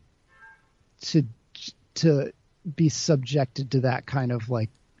to be subjected to that kind of like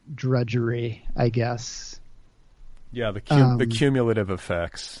drudgery, I guess. Yeah, the cumulative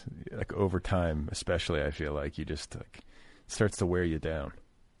effects, like over time, especially, I feel like you just like starts to wear you down.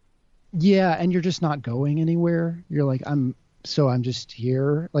 Yeah, and you're just not going anywhere. You're like, I'm just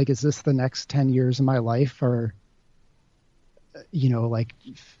here. Like, is this the next 10 years of my life, or, like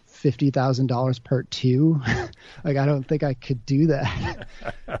 $50,000 part 2? Like, I don't think I could do that.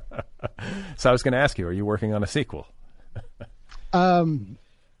 So I was going to ask you, are you working on a sequel?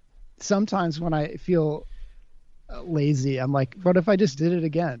 Sometimes when I feel lazy, I'm like, what if I just did it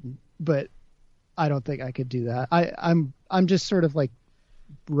again? But I don't think I could do that. I'm just sort of like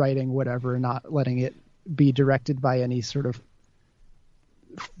writing whatever, not letting it be directed by any sort of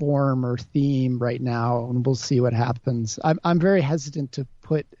form or theme right now, and we'll see what happens. I'm very hesitant to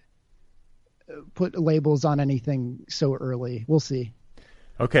put labels on anything so early. We'll see.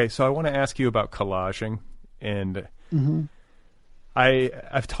 Okay, so I want to ask you about collaging, and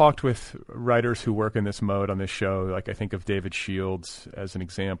I've talked with writers who work in this mode on this show. Like, I think of David Shields as an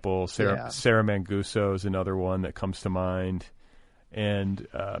example. Sarah Manguso is another one that comes to mind. And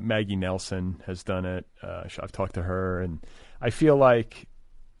Maggie Nelson has done it. I've talked to her, and I feel like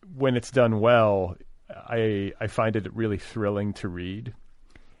when it's done well, I find it really thrilling to read.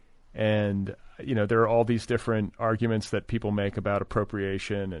 And there are all these different arguments that people make about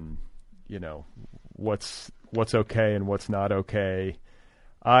appropriation and what's okay and what's not okay.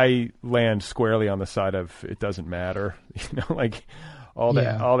 I land squarely on the side of it doesn't matter. Like all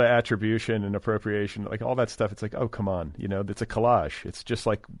the attribution and appropriation, like all that stuff. It's like, oh, come on, it's a collage. It's just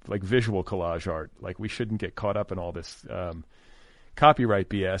like visual collage art. Like, we shouldn't get caught up in all this copyright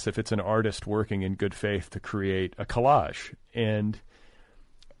BS if it's an artist working in good faith to create a collage. And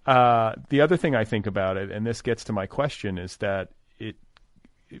the other thing I think about it, and this gets to my question, is that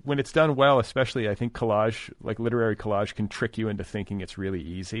when it's done well, especially, I think collage, like literary collage, can trick you into thinking it's really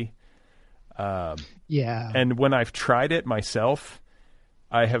easy. And when I've tried it myself,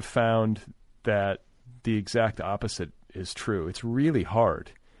 I have found that the exact opposite is true. It's really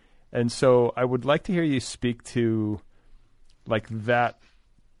hard. And so I would like to hear you speak to like that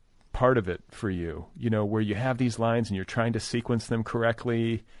part of it for you, where you have these lines and you're trying to sequence them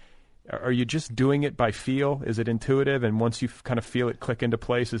correctly. Are you just doing it by feel? Is it intuitive? And once you kind of feel it click into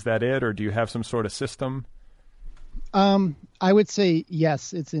place, is that it? Or do you have some sort of system? I would say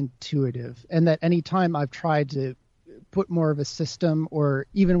yes, it's intuitive. And that anytime I've tried to put more of a system, or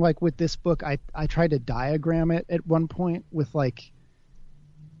even like with this book, I tried to diagram it at one point with there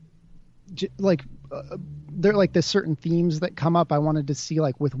are like there's certain themes that come up. I wanted to see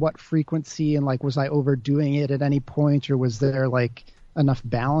like with what frequency, and like, was I overdoing it at any point, or was there like enough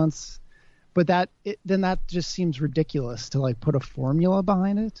balance? But then that just seems ridiculous to like put a formula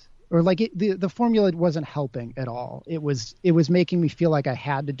behind it, or like the formula wasn't helping at all. It was making me feel like I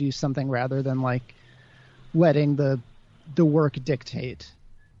had to do something rather than like letting the work dictate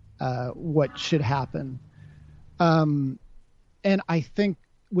what should happen. And I think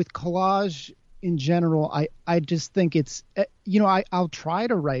with collage in general, I just think it's, I'll try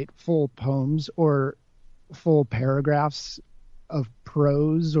to write full poems or full paragraphs of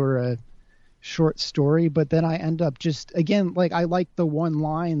prose or a short story, but then I end up just, again, like, I like the one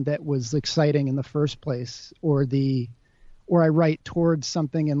line that was exciting in the first place, or I write towards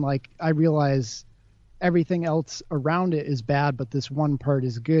something and like I realize everything else around it is bad, but this one part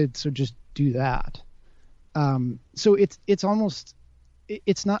is good, so just do that. So it's almost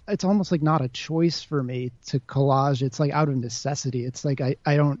like not a choice for me to collage. It's like out of necessity. It's like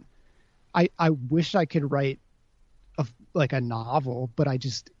I wish I could write a novel, but I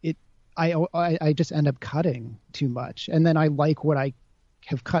just end up cutting too much, and then I like what I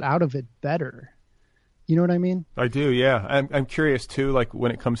have cut out of it better. You know what I mean? I do, yeah. I'm curious too, like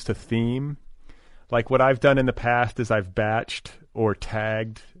when it comes to theme, like what I've done in the past is I've batched or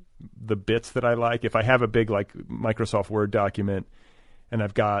tagged the bits that I like. If I have a big like Microsoft Word document and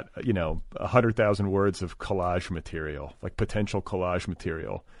I've got 100,000 words of collage material, like potential collage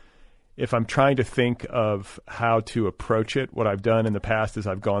material, if I'm trying to think of how to approach it, what I've done in the past is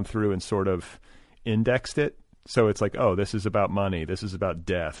I've gone through and sort of indexed it. So it's like, oh, this is about money. This is about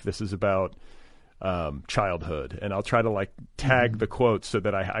death. This is about childhood. And I'll try to like tag the quotes so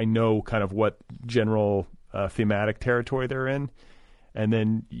that I know kind of what general thematic territory they're in, and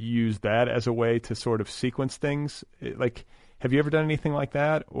then use that as a way to sort of sequence things. Like, have you ever done anything like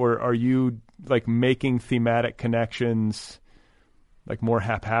that? Or are you like making thematic connections like more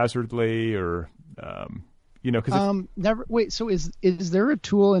haphazardly, or because never. Wait, so is there a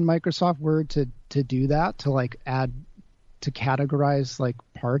tool in Microsoft Word to do that, to like add, to categorize like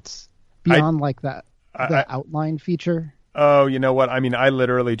parts beyond the outline feature? Oh, you know what? I mean, I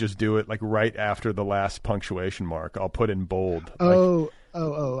literally just do it like right after the last punctuation mark. I'll put in bold.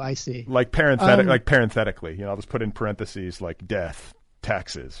 I I see. Like parenthetically, I'll just put in parentheses like death,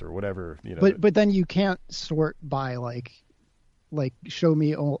 taxes, or whatever. But then you can't sort by like show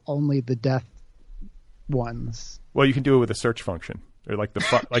me only the death ones. Well, you can do it with a search function, or like the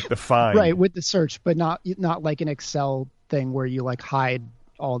find. Right, with the search, but not like an Excel thing where you like hide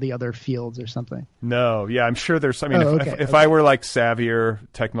all the other fields or something. No, yeah, I'm sure there's. I mean, if I were like savvier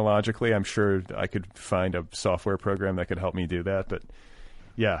technologically, I'm sure I could find a software program that could help me do that. But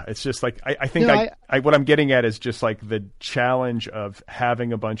yeah, it's just like I think what I'm getting at is just like the challenge of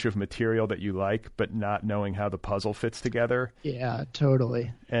having a bunch of material that you like, but not knowing how the puzzle fits together. Yeah,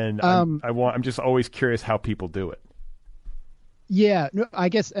 totally. And I'm just always curious how people do it. Yeah, no, I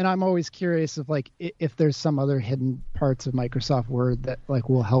guess, and I'm always curious of like if there's some other hidden parts of Microsoft Word that like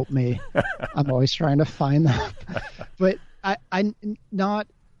will help me. I'm always trying to find them, but I'm not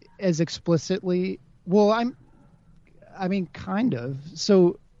as explicitly. Well, I mean, kind of.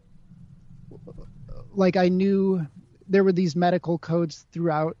 So, like, I knew there were these medical codes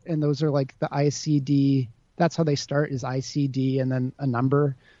throughout, and those are like the ICD. That's how they start, is ICD and then a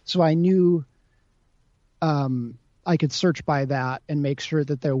number. So I knew. I could search by that and make sure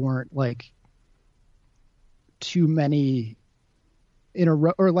that there weren't like too many in a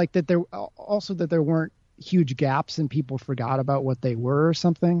row, or like that there weren't huge gaps and people forgot about what they were or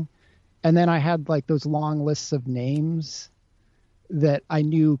something. And then I had like those long lists of names that I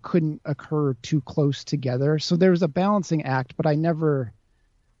knew couldn't occur too close together. So there was a balancing act, but I never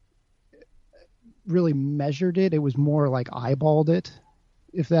really measured it. It was more like eyeballed it,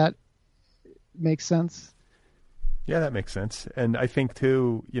 if that makes sense. Yeah, that makes sense. And I think,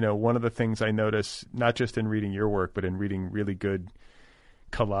 too, one of the things I notice, not just in reading your work, but in reading really good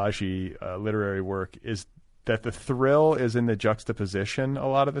collage literary work, is that the thrill is in the juxtaposition a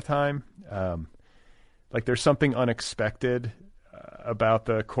lot of the time. Like there's something unexpected about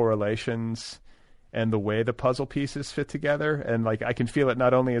the correlations and the way the puzzle pieces fit together. And like I can feel it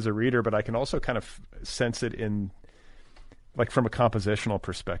not only as a reader, but I can also kind of sense it in like from a compositional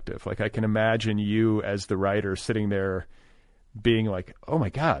perspective. Like I can imagine you as the writer sitting there being like, oh my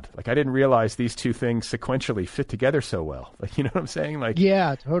God, like I didn't realize these two things sequentially fit together so well. Like, you know what I'm saying? Like,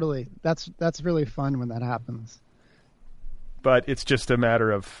 yeah, totally. That's really fun when that happens. But it's just a matter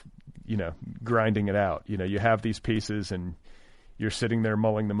of, grinding it out. You have these pieces and you're sitting there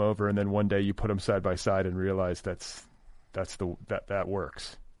mulling them over, and then one day you put them side by side and realize that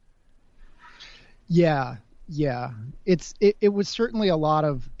works. Yeah. Yeah, it was certainly a lot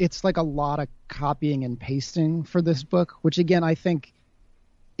of copying and pasting for this book, which again, I think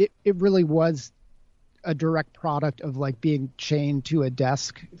it really was a direct product of like being chained to a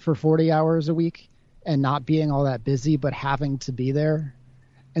desk for 40 hours a week and not being all that busy, but having to be there.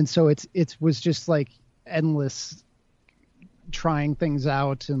 And so it was just like endless trying things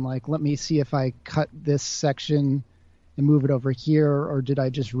out and like, let me see if I cut this section and move it over here, or did I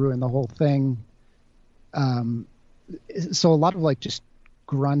just ruin the whole thing? So a lot of like just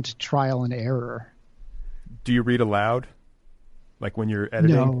grunt trial and error. Do you read aloud? Like when you're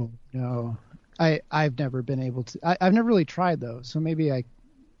editing? No. I've never been able to. I've never really tried though. So maybe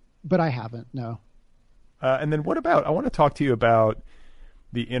but I haven't. No. And then what about, I want to talk to you about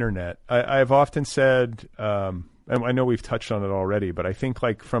the internet. I've often said, and I know we've touched on it already, but I think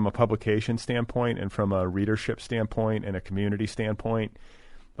like from a publication standpoint and from a readership standpoint and a community standpoint,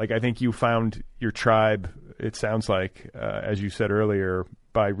 like I think you found your tribe, it sounds like, as you said earlier,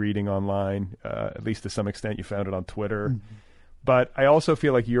 by reading online, at least to some extent you found it on Twitter. Mm-hmm. But I also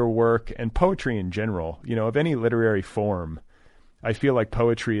feel like your work and poetry in general, of any literary form, I feel like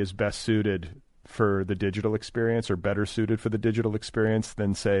poetry is best suited for the digital experience, or better suited for the digital experience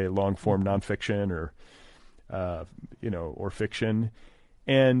than, say, long-form nonfiction or, or fiction.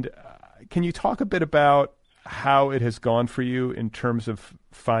 And can you talk a bit about how it has gone for you in terms of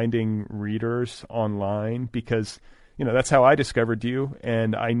finding readers online? Because, that's how I discovered you.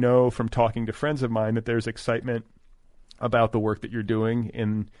 And I know from talking to friends of mine that there's excitement about the work that you're doing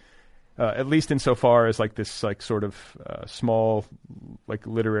in, at least insofar as like this, like sort of small, like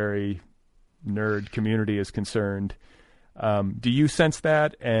literary nerd community is concerned. Do you sense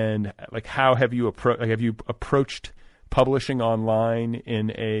that? And like, how have you approached publishing online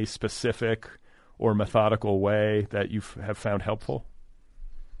in a specific or methodical way that you have found helpful?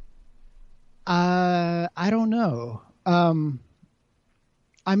 I don't know. I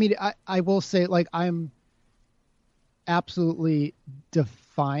mean, I will say, like, I'm absolutely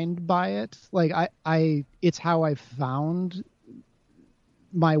defined by it. Like, it's how I found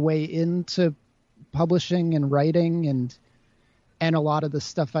my way into publishing and writing and a lot of the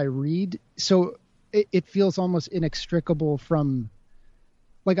stuff I read. So it feels almost inextricable from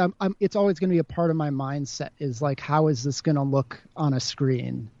like it's always going to be a part of my mindset is like, how is this going to look on a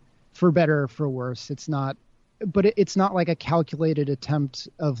screen, for better or for worse? It's not, but it's not like a calculated attempt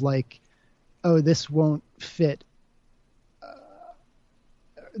of like, oh, this won't fit.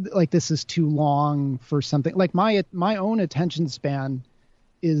 Like this is too long for something. Like my own attention span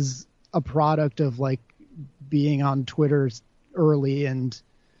is a product of like being on Twitter early and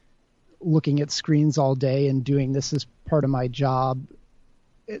looking at screens all day and doing this as part of my job.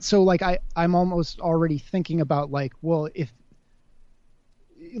 So like I'm almost already thinking about like, well, if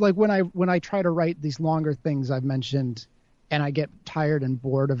like when I try to write these longer things I've mentioned and I get tired and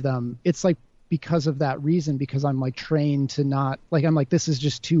bored of them, it's like because of that reason, because I'm like trained to not like, I'm like, this is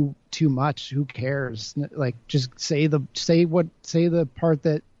just too much. Who cares? Like just say the part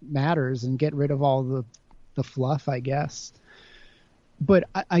that matters and get rid of all the fluff, I guess. But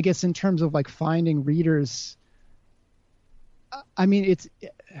I guess in terms of like finding readers, I mean,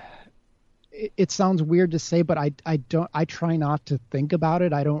 it sounds weird to say, but I try not to think about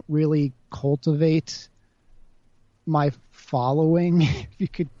it. I don't really cultivate my following, if you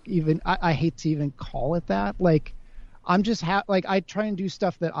could even, I hate to even call it that. Like I'm just like, I try and do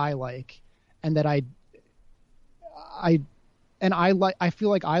stuff that I like and that I feel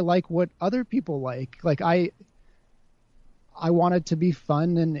like I like what other people like. Like I want it to be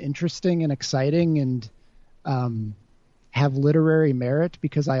fun and interesting and exciting and have literary merit,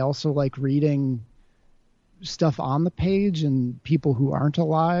 because I also like reading stuff on the page and people who aren't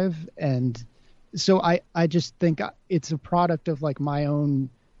alive. And so I just think it's a product of like my own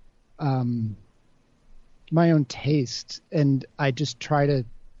taste, and I just try to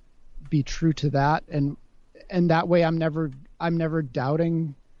be true to that, and that way I'm never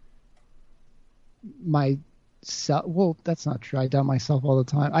doubting myself. Well, that's not true. I doubt myself all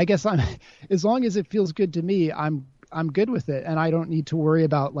the time. I guess as long as it feels good to me, I'm good with it, and I don't need to worry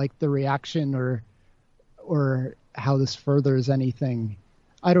about like the reaction or how this furthers anything.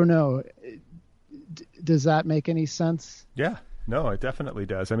 I don't know. Does that make any sense? Yeah, no, it definitely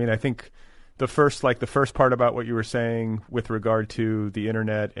does. I mean, I think the first part about what you were saying with regard to the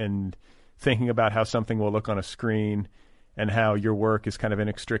internet and thinking about how something will look on a screen and how your work is kind of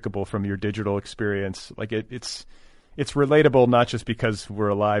inextricable from your digital experience. Like it's relatable, not just because we're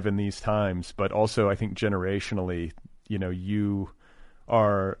alive in these times, but also I think generationally, you know, you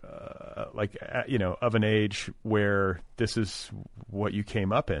are of an age where this is what you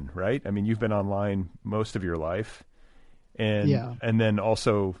came up in, right? I mean, you've been online most of your life, and then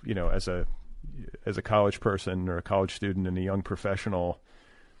also, you know, as a college person or a college student and a young professional,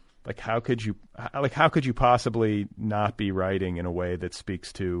 like how could you possibly not be writing in a way that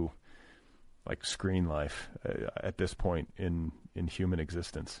speaks to like screen life at this point in human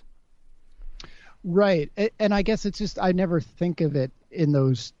existence? Right. And I guess it's just, I never think of it in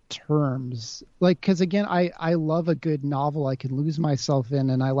those terms. Like, cause again, I love a good novel I can lose myself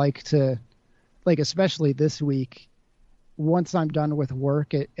in. And I like to, like, especially this week, once I'm done with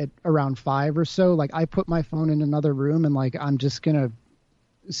work at around 5 or so, like I put my phone in another room and like, I'm just going to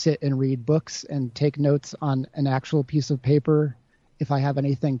sit and read books and take notes on an actual piece of paper if I have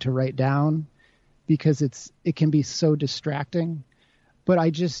anything to write down, because it can be so distracting. But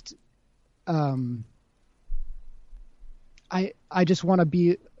I just, I just want to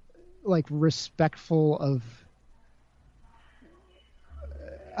be like respectful of,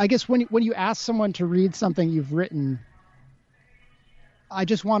 I guess when you ask someone to read something you've written, I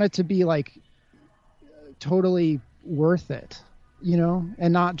just want it to be like totally worth it, you know,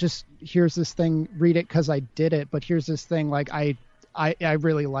 and not just here's this thing, read it 'cause I did it, but here's this thing, like I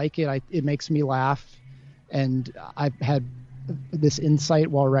really like it. It makes me laugh, and I've had this insight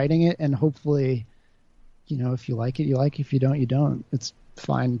while writing it, and hopefully, you know, if you like it, you like it. If you don't, you don't. It's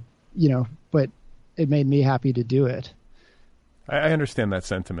fine, you know, but it made me happy to do it. I understand that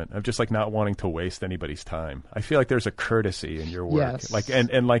sentiment of just like not wanting to waste anybody's time. I feel like there's a courtesy in your work, yes. like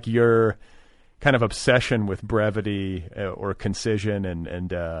and like your kind of obsession with brevity or concision and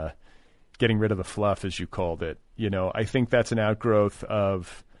getting rid of the fluff, as you called it. You know, I think that's an outgrowth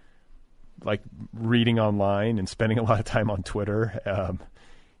of like reading online and spending a lot of time on Twitter.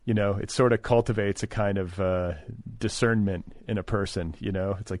 You know, it sort of cultivates a kind of discernment in a person. You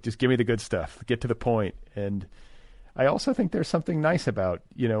know, it's like, just give me the good stuff, get to the point. And I also think there's something nice about,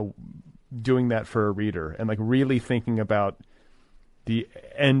 you know, doing that for a reader and like really thinking about the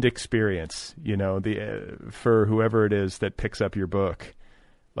end experience, you know, for whoever it is that picks up your book,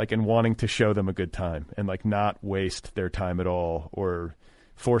 like, and wanting to show them a good time and like not waste their time at all or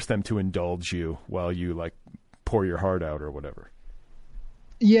force them to indulge you while you like pour your heart out or whatever.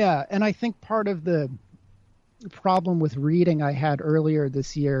 Yeah. And I think part of problem with reading I had earlier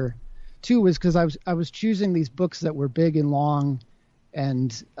this year too was because I was choosing these books that were big and long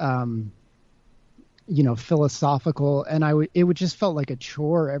and philosophical, and it would just felt like a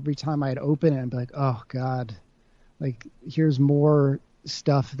chore every time I'd open it and be like, oh God, like here's more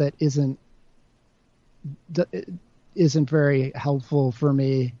stuff that isn't very helpful for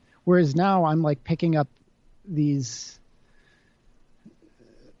me. Whereas now I'm like picking up these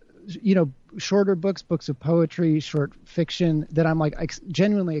shorter books of poetry, short fiction that I'm like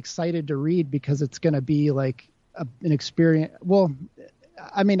genuinely excited to read because it's going to be like an experience. Well,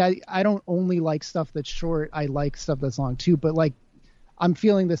 I mean, I don't only like stuff that's short. I like stuff that's long too, but like I'm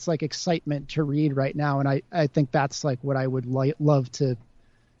feeling this like excitement to read right now. And I think that's like what I would love to,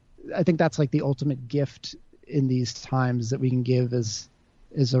 I think that's like the ultimate gift in these times that we can give as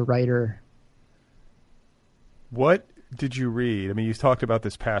a writer. What did you read? I mean, you talked about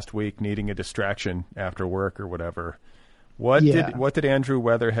this past week needing a distraction after work or whatever. What did Andrew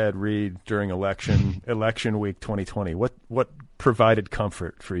Weatherhead read during election week 2020? What provided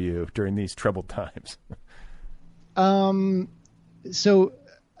comfort for you during these troubled times? So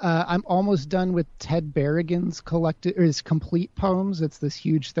I'm almost done with Ted Berrigan's his complete poems. It's this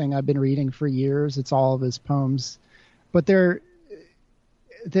huge thing I've been reading for years. It's all of his poems, but they're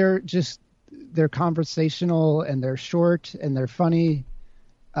conversational and they're short and they're funny.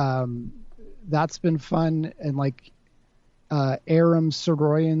 That's been fun. And like Aram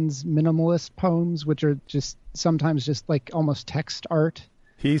Soroyan's minimalist poems, which are just sometimes just like almost text art.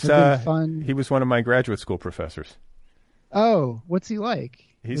 He's fun. He was one of my graduate school professors. Oh, what's he like?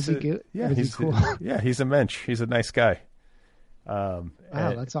 Is he good? Yeah, he's cool. He's a mensch. He's a nice guy. Wow,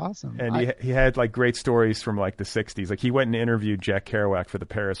 that's awesome. And he had like great stories from like the 60s. Like he went and interviewed Jack Kerouac for the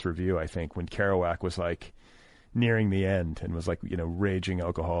Paris Review, I think, when Kerouac was like nearing the end and was like, raging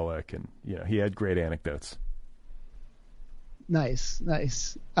alcoholic, and he had great anecdotes. Nice.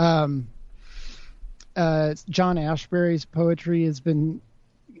 John Ashbery's poetry has been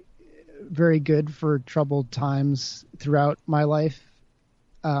very good for troubled times throughout my life.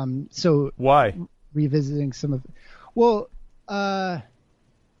 So why revisiting some of, well, I've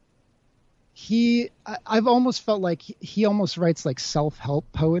almost felt like he almost writes like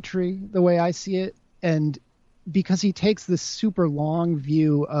self-help poetry the way I see it. And because he takes this super long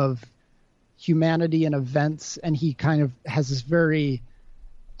view of humanity and events, and he kind of has this very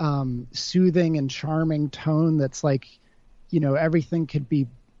soothing and charming tone that's like, everything could be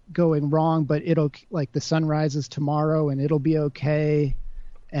going wrong, but it'll, like, the sun rises tomorrow and it'll be okay.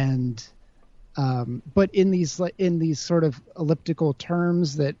 And but in these sort of elliptical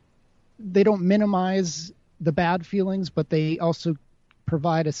terms that they don't minimize the bad feelings, but they also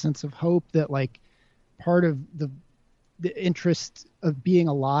provide a sense of hope that like part of the interest of being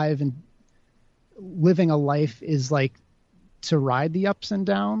alive and living a life is like to ride the ups and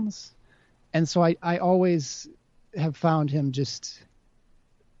downs. And so I always have found him just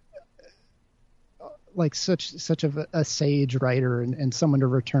like such a sage writer and someone to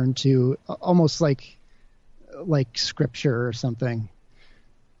return to, almost like scripture or something.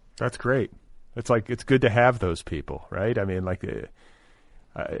 That's great. It's like, it's good to have those people, right? I mean, like,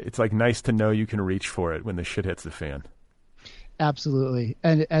 it's like nice to know you can reach for it when the shit hits the fan. Absolutely.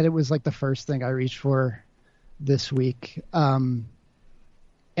 And it was like the first thing I reached for this week. And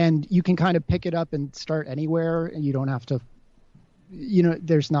you can kind of pick it up and start anywhere, and you don't have to,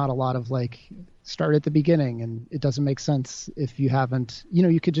 there's not a lot of like start at the beginning, and it doesn't make sense if you haven't,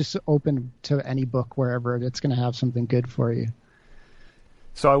 you could just open to any book wherever it's going to have something good for you.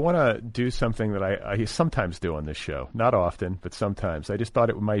 So I want to do something that I sometimes do on this show, not often, but sometimes. I just thought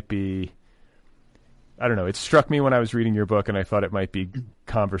it might be, I don't know, it struck me when I was reading your book, and I thought it might be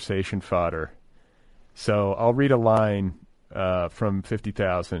conversation fodder. So I'll read a line from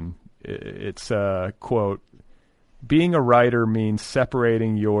 50,000. It's quote, "Being a writer means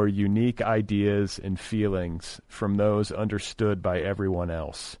separating your unique ideas and feelings from those understood by everyone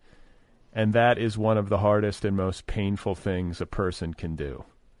else. And that is one of the hardest and most painful things a person can do."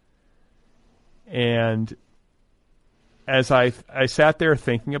 And as I sat there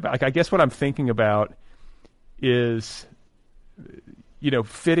thinking about, like, I guess what I'm thinking about is,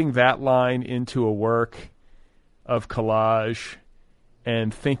 fitting that line into a work of collage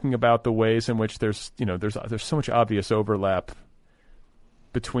and thinking about the ways in which there's so much obvious overlap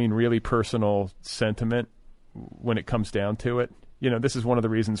between really personal sentiment when it comes down to it. This is one of the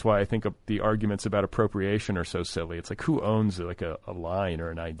reasons why I think the arguments about appropriation are so silly. It's like, who owns like a line or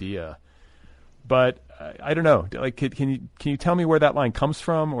an idea? But I don't know. Like, can you tell me where that line comes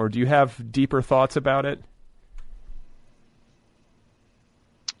from, or do you have deeper thoughts about it?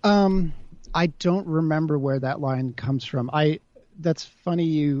 I don't remember where that line comes from. That's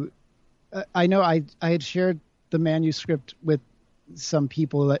funny. I know I had shared the manuscript with some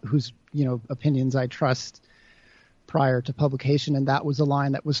people whose opinions I trust prior to publication, and that was a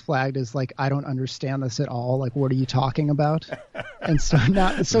line that was flagged as like, I don't understand this at all. Like, what are you talking about? And so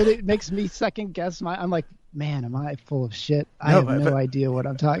it makes me second guess I'm like, man, am I full of shit? I have no idea what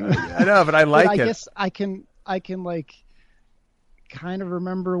I'm talking about. I know, but I like it. I guess I can like kind of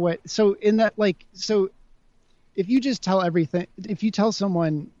remember what. So in that, like, so if you just tell everything, if you tell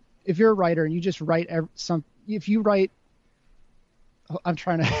someone, if you're a writer and you just write if you write, I'm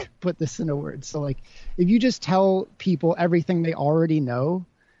trying to put this into words. So like, if you just tell people everything they already know,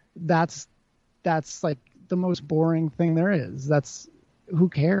 that's like the most boring thing there is. That's, who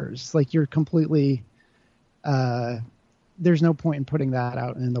cares? Like, you're completely, there's no point in putting that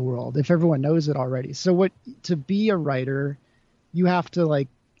out in the world if everyone knows it already. So to be a writer, you have to like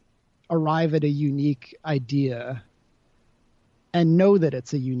arrive at a unique idea and know that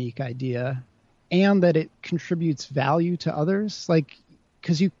it's a unique idea and that it contributes value to others. Like,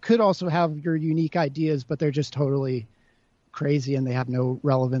 because you could also have your unique ideas, but they're just totally crazy and they have no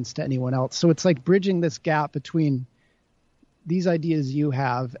relevance to anyone else. So it's like bridging this gap between these ideas you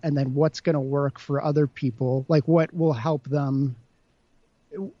have and then what's going to work for other people, like what will help them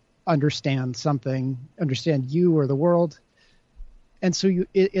understand you or the world. And so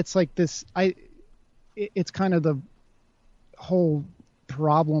it's like this, it's kind of the whole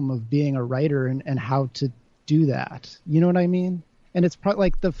problem of being a writer and how to do that. You know what I mean? And it's probably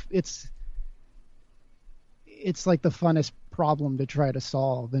like it's like the funnest problem to try to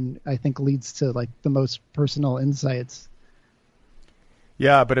solve, and I think leads to like the most personal insights.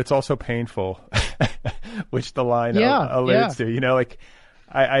 Yeah, but it's also painful, which the line alludes to. Like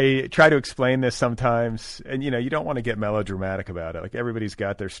I try to explain this sometimes, and you don't want to get melodramatic about it. Like, everybody's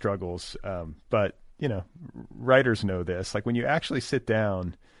got their struggles, but writers know this. Like, when you actually sit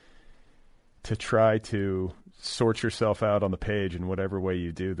down to try to sort yourself out on the page in whatever way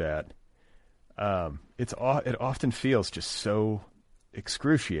you do that, it often feels just so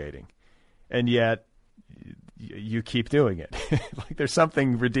excruciating, and yet you keep doing it. Like, there's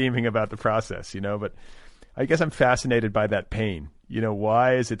something redeeming about the process, but I guess I'm fascinated by that pain.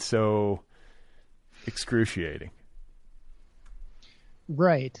 Why is it so excruciating?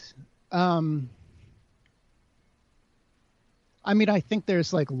 Right. I mean, I think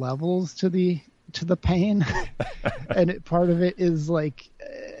there's like levels to the pain, and part of it is like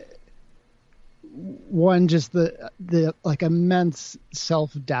one, just the like immense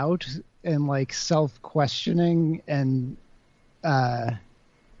self-doubt and like self-questioning and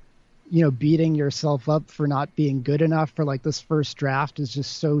beating yourself up for not being good enough for like this first draft is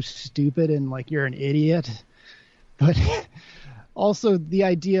just so stupid and like you're an idiot. But also the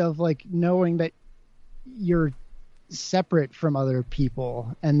idea of like knowing that you're separate from other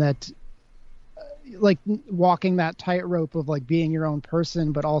people and that like walking that tightrope of like being your own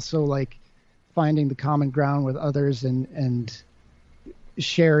person, but also like finding the common ground with others and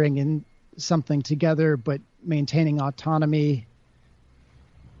sharing in something together, but maintaining autonomy.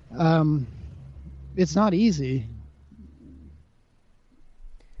 It's not easy.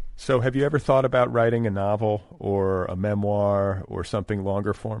 So have you ever thought about writing a novel or a memoir or something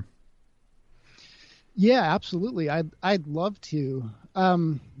longer form? Yeah, absolutely. I'd love to.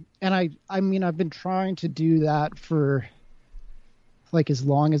 And I mean, I've been trying to do that for like as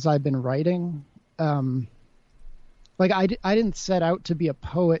long as I've been writing. Like I didn't set out to be a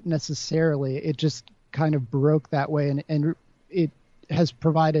poet necessarily. It just kind of broke that way, and it has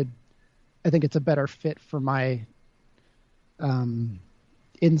provided, I think it's a better fit for my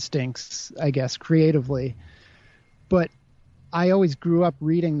instincts, I guess, creatively. But I always grew up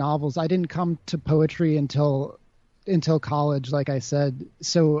reading novels. I didn't come to poetry until college, like I said.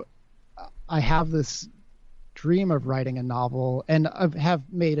 So I have this dream of writing a novel, and I have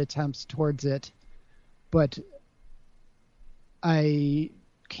made attempts towards it, but I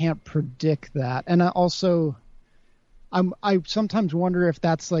can't predict that. And I sometimes wonder if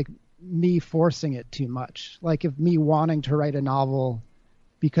that's like me forcing it too much. Like if me wanting to write a novel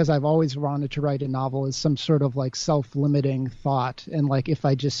because I've always wanted to write a novel is some sort of like self-limiting thought. And like if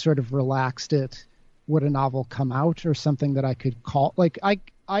I just sort of relaxed it, would a novel come out or something that I could call? Like I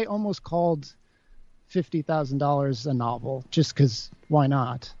almost called $50,000 a novel just because why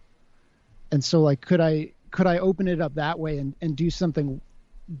not? And so like could I open it up that way and do something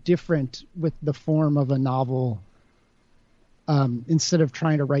different with the form of a novel, instead of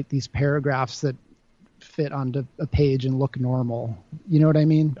trying to write these paragraphs that fit onto a page and look normal. You know what I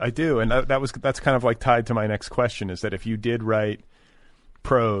mean? I do. And that's kind of like tied to my next question, is that if you did write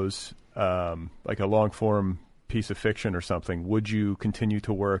prose like a long form piece of fiction or something, would you continue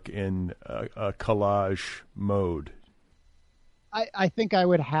to work in a collage mode? I think I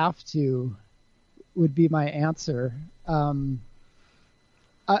would have to, would be my answer.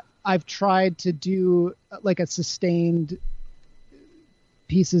 I've tried to do like a sustained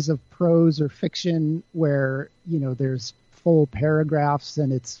pieces of prose or fiction where, there's full paragraphs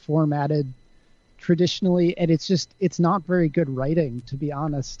and it's formatted traditionally, and it's not very good writing, to be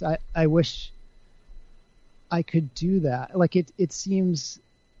honest. I wish I could do that. Like it seems,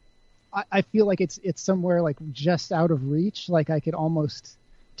 I feel like it's somewhere like just out of reach. Like I could almost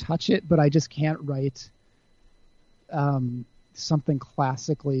touch it, but I just can't write something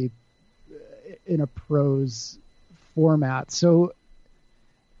classically in a prose format. So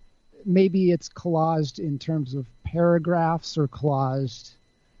maybe it's collaged in terms of paragraphs or collaged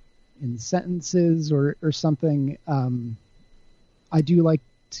in sentences or something. I do like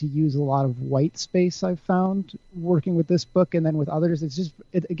to use a lot of white space, I've found, working with this book, and then with others. It's just,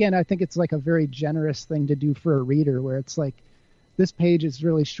 again, I think it's like a very generous thing to do for a reader, where it's like, this page is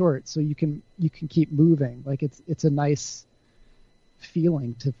really short, so you can keep moving. Like it's a nice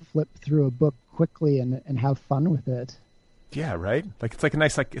feeling to flip through a book quickly and have fun with it. Yeah, right. Like it's like a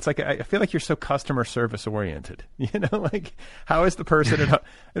nice, like it's like I feel like you're so customer service oriented. Like how is the person at home?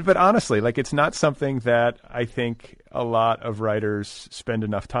 But honestly, like it's not something that I think a lot of writers spend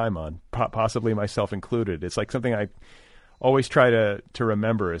enough time on, possibly myself included. It's like something I always try to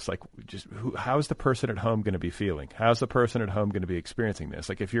remember is like, just how's the person at home going to be feeling? How's the person at home going to be experiencing this?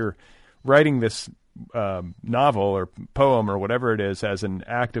 Like if you're writing this novel or poem or whatever it is as an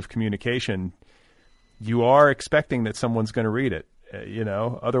act of communication, you are expecting that someone's going to read it,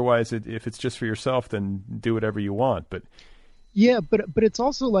 Otherwise, if it's just for yourself, then do whatever you want. But yeah, but it's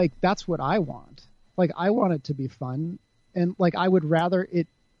also like that's what I want. Like I want it to be fun, and like I would rather it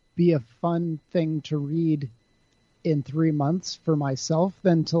be a fun thing to read in 3 months for myself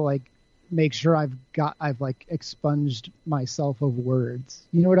than to like make sure I've like expunged myself of words.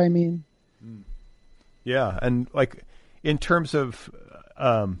 You know what I mean? Yeah, and like in terms of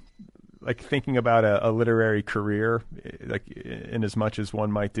like thinking about a literary career, like in as much as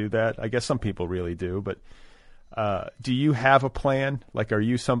one might do that, I guess some people really do, but do you have a plan? Like, are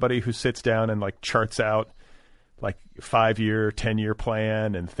you somebody who sits down and like charts out like 5-year, 10-year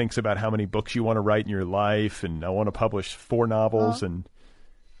plan and thinks about how many books you want to write in your life? And I want to publish 4 novels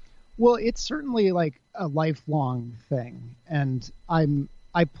Well, it's certainly like a lifelong thing. And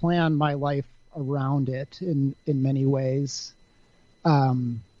I plan my life around it in many ways.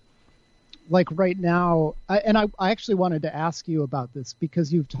 Like right now, I actually wanted to ask you about this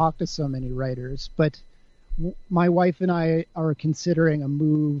because you've talked to so many writers, but my wife and I are considering a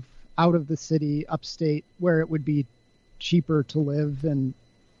move out of the city, upstate, where it would be cheaper to live and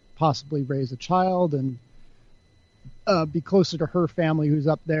possibly raise a child and be closer to her family who's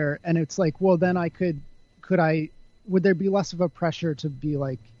up there. And it's like, well, then would there be less of a pressure to be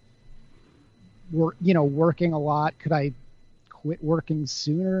like, working a lot? Could I quit working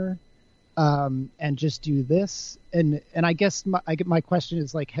sooner? And just do this. And I guess my question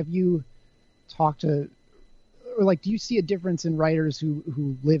is like, have you talked to, or like, do you see a difference in writers who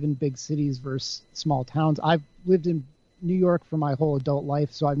live in big cities versus small towns? I've lived in New York for my whole adult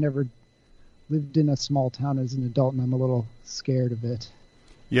life, so I've never lived in a small town as an adult, and I'm a little scared of it.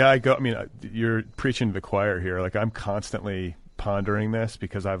 Yeah, you're preaching to the choir here. Like I'm constantly pondering this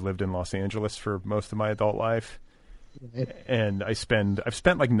because I've lived in Los Angeles for most of my adult life. Right. And I've spent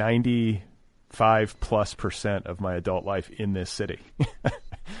like 95+% of my adult life in this city.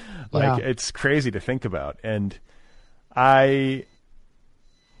 It's crazy to think about. And I've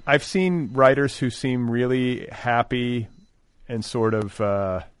seen writers who seem really happy and sort of,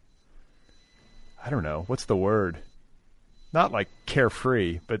 I don't know, what's the word? Not like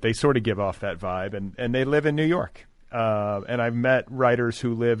carefree, but they sort of give off that vibe, and they live in New York. And I've met writers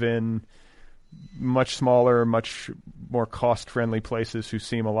who live in much smaller, much more cost-friendly places who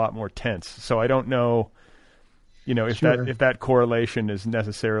seem a lot more tense. So I don't know, if that correlation is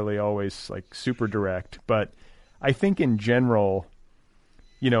necessarily always like super direct. But I think in general,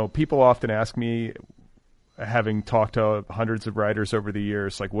 people often ask me, having talked to hundreds of writers over the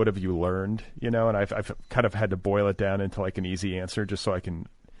years, like, what have you learned? And I've kind of had to boil it down into like an easy answer just so I can,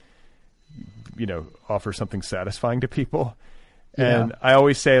 offer something satisfying to people. Yeah. And I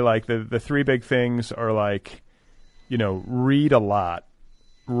always say like the 3 big things are like, read a lot,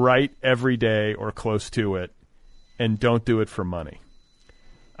 write every day or close to it, and don't do it for money.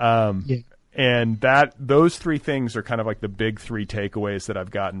 And those 3 things are kind of like the big 3 takeaways that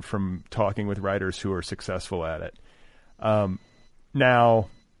I've gotten from talking with writers who are successful at it. Now,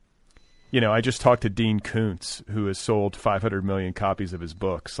 I just talked to Dean Koontz, who has sold 500 million copies of his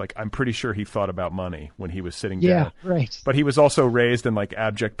books. Like, I'm pretty sure he thought about money when he was sitting down. Yeah, right. But he was also raised in like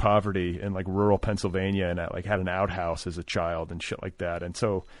abject poverty in like rural Pennsylvania, and like had an outhouse as a child and shit like that. And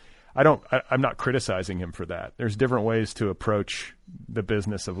so I'm not criticizing him for that. There's different ways to approach the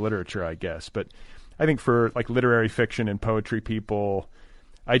business of literature, I guess. But I think for like literary fiction and poetry people,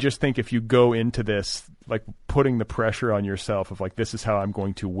 I just think if you go into this, like putting the pressure on yourself of like, this is how I'm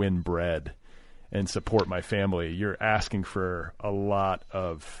going to win bread and support my family, you're asking for a lot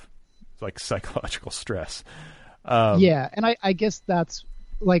of like psychological stress. Yeah. And I guess that's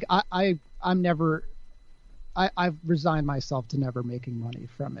like, I've resigned myself to never making money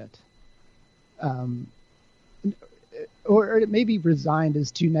from it. Or maybe resigned is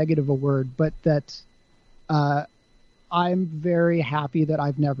too negative a word, but that, I'm very happy that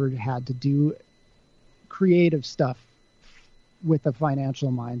I've never had to do creative stuff with a financial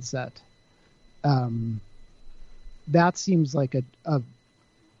mindset. That seems like a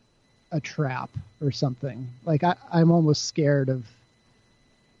trap or something. Like I'm almost scared of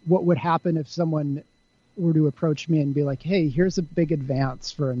what would happen if someone were to approach me and be like, "Hey, here's a big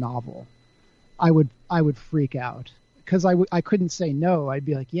advance for a novel." I would freak out. Because I couldn't say no. I'd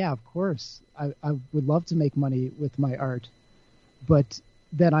be like, yeah, of course. I would love to make money with my art. But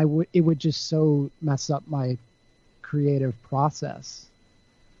then it would just so mess up my creative process.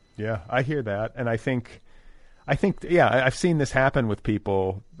 Yeah, I hear that. And I think, yeah, I've seen this happen with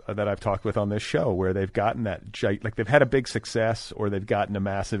people that I've talked with on this show where they've gotten that, like they've had a big success or they've gotten a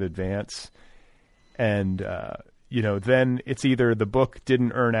massive advance. And, then it's either the book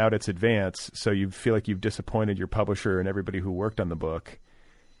didn't earn out its advance, so you feel like you've disappointed your publisher and everybody who worked on the book,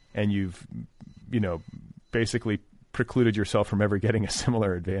 and you've, basically precluded yourself from ever getting a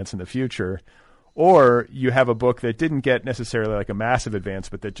similar advance in the future, or you have a book that didn't get necessarily like a massive advance,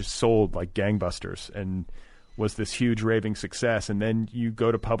 but that just sold like gangbusters and was this huge raving success, and then you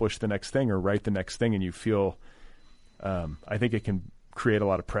go to publish the next thing or write the next thing, and you feel, I think it can create a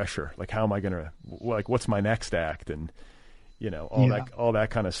lot of pressure. Like, how am I going to, like, what's my next act? And, all that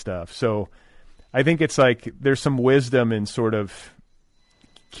kind of stuff. So I think it's like, there's some wisdom in sort of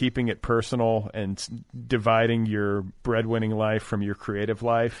keeping it personal and dividing your breadwinning life from your creative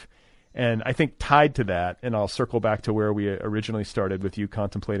life. And I think tied to that, and I'll circle back to where we originally started with you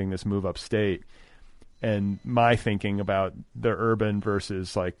contemplating this move upstate and my thinking about the urban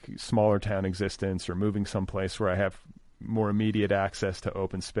versus like smaller town existence or moving someplace where I have more immediate access to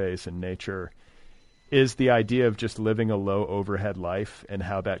open space and nature, is the idea of just living a low overhead life and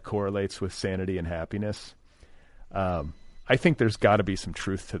how that correlates with sanity and happiness. I think there's got to be some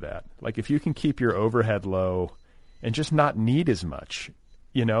truth to that. Like, if you can keep your overhead low and just not need as much,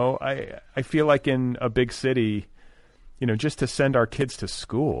 I feel like in a big city, just to send our kids to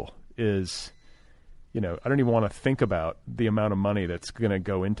school is, I don't even want to think about the amount of money that's going to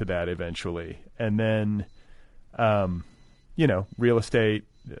go into that eventually. And then, real estate,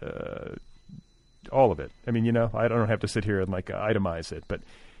 all of it. I mean, I don't have to sit here and like itemize it, but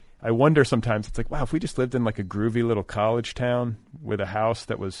I wonder sometimes, it's like, wow, if we just lived in like a groovy little college town with a house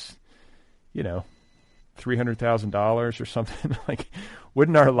that was, $300,000 or something, like,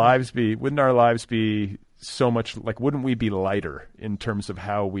 wouldn't our lives be so much, like, wouldn't we be lighter in terms of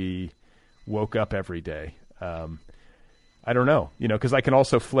how we woke up every day? I don't know, because I can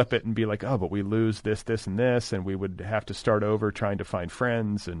also flip it and be like, oh, but we lose this, this, and this, and we would have to start over trying to find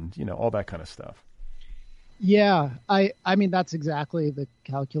friends and, all that kind of stuff. Yeah, I mean, that's exactly the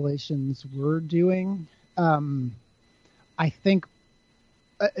calculations we're doing. I think,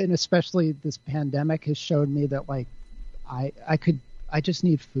 and especially this pandemic has showed me that, like, I just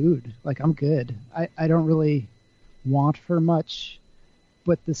need food. Like, I'm good. I don't really want for much,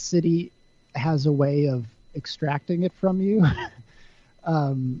 but the city has a way of extracting it from you.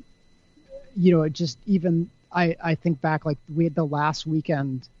 It just, even I think back, like, we had the last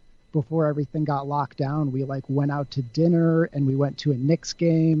weekend before everything got locked down, we like went out to dinner and we went to a Knicks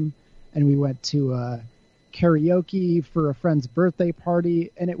game and we went to karaoke for a friend's birthday party,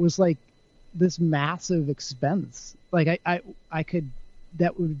 and it was like this massive expense. Like I could,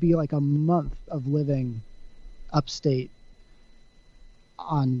 that would be like a month of living upstate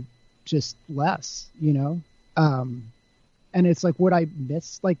on just less, and it's like, would I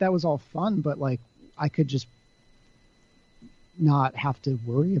miss, like, that was all fun, but like I could just not have to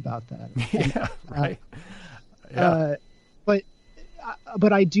worry about that. Yeah, right. Yeah. But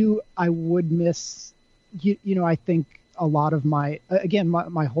I would miss, I think a lot of my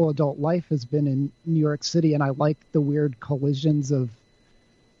whole adult life has been in New York City, and I like the weird collisions of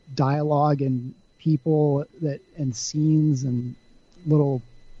dialogue and people and scenes and little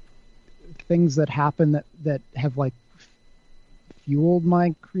things that happen that have like fueled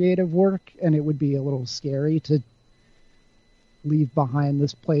my creative work, and it would be a little scary to leave behind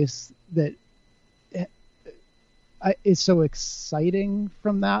this place that is so exciting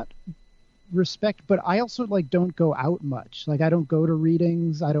from that respect. But I also like don't go out much. Like I don't go to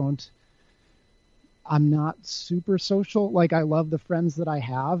readings. I'm not super social. Like I love the friends that I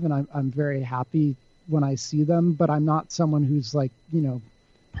have, and I'm very happy when I see them, but I'm not someone who's like, you know,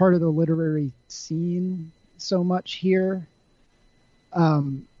 part of the literary scene so much here.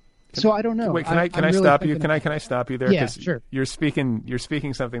 So I don't know. Wait, can I really stop you? Can I stop you there? Yeah, sure. You're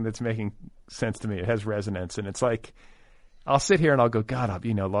speaking something that's making sense to me. It has resonance, and it's like I'll sit here and I'll go, God,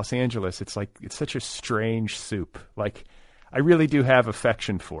 you know, Los Angeles. It's like it's such a strange soup. Like I really do have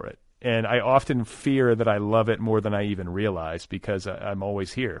affection for it, and I often fear that I love it more than I even realize because I'm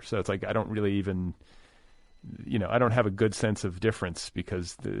always here. So it's like I don't really even, you know, I don't have a good sense of difference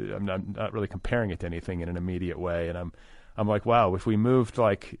because I'm not really comparing it to anything in an immediate way, and I'm like, wow, if we moved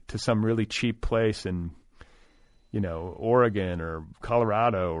like to some really cheap place in, you know, Oregon or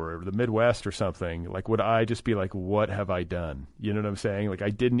Colorado or the Midwest or something, like would I just be like, what have I done? You know what I'm saying? Like I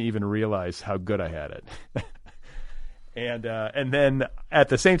didn't even realize how good I had it. And then at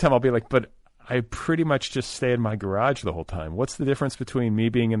the same time I'll be like, but I pretty much just stay in my garage the whole time. What's the difference between me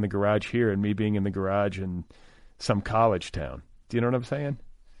being in the garage here and me being in the garage in some college town? Do you know what I'm saying?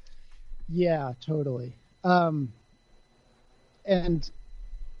 Yeah, totally. And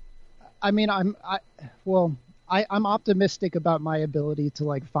I mean, I'm optimistic about my ability to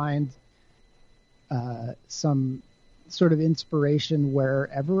like find some sort of inspiration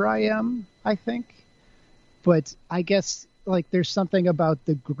wherever I am, I think. But I guess like there's something about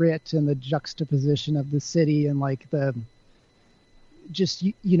the grit and the juxtaposition of the city and like the just,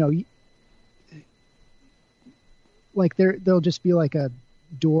 you know, like there'll just be like a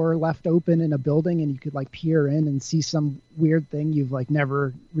door left open in a building and you could like peer in and see some weird thing you've like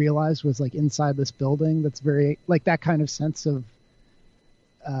never realized was like inside this building. That's very like that kind of sense of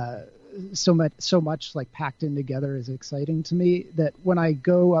so much like packed in together is exciting to me that when I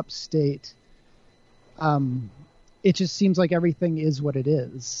go upstate, it just seems like everything is what it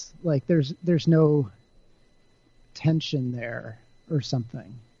is. Like there's no tension there or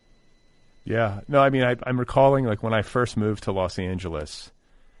something. Yeah. No, I mean, I'm recalling like when I first moved to Los Angeles,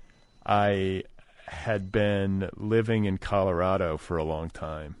 I had been living in Colorado for a long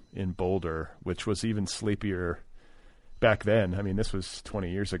time in Boulder, which was even sleepier back then. I mean, this was 20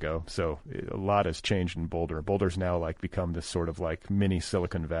 years ago, so a lot has changed in Boulder. Boulder's now like become this sort of like mini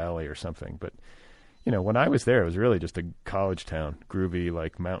Silicon Valley or something. But, you know, when I was there, it was really just a college town, groovy,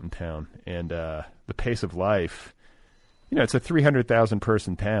 like mountain town. And the pace of life, you know, it's a 300,000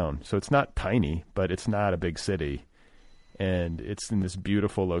 person town, so it's not tiny, but it's not a big city. And it's in this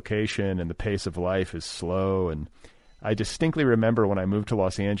beautiful location, and the pace of life is slow. And I distinctly remember when I moved to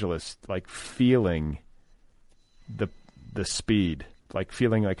Los Angeles, like feeling the speed, like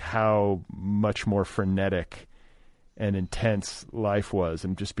feeling like how much more frenetic and intense life was,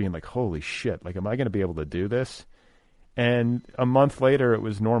 and just being like, holy shit, like, am I going to be able to do this? And a month later, it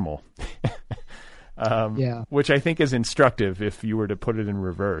was normal. Which I think is instructive if you were to put it in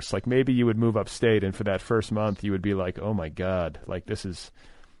reverse. Like maybe you would move upstate and for that first month you would be like, oh my God, like this is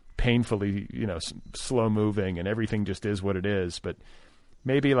painfully, you know, slow moving and everything just is what it is. But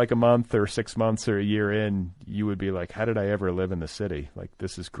maybe like a month or 6 months or a year in, you would be like, how did I ever live in the city? Like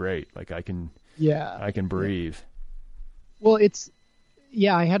this is great. Like I can breathe. Well,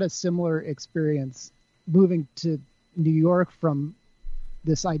 I had a similar experience moving to New York from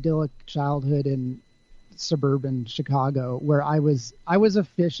this idyllic childhood in suburban Chicago, where I was a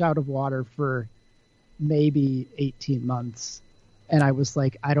fish out of water for maybe 18 months. And I was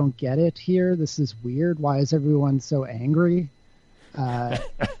like, I don't get it here. This is weird. Why is everyone so angry? And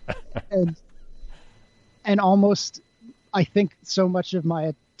almost, I think so much of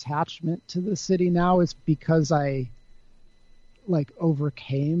my attachment to the city now is because I like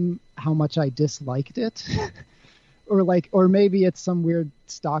overcame how much I disliked it. Or maybe it's some weird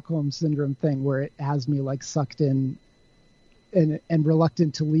Stockholm syndrome thing where it has me like sucked in and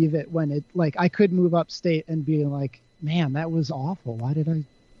reluctant to leave it when it like I could move upstate and be like, man, that was awful. Why did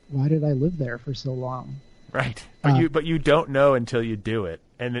I live there for so long? Right. But you don't know until you do it.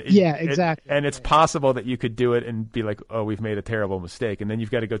 And exactly. And it's possible that you could do it and be like, oh, we've made a terrible mistake. And then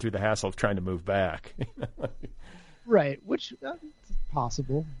you've got to go through the hassle of trying to move back. Right. Which is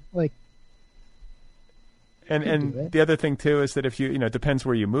possible. Like, And the other thing, too, is that if you know, it depends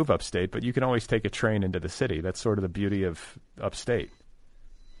where you move upstate, but you can always take a train into the city. That's sort of the beauty of upstate.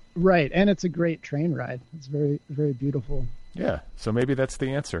 Right. And it's a great train ride. It's very, very beautiful. Yeah, so maybe that's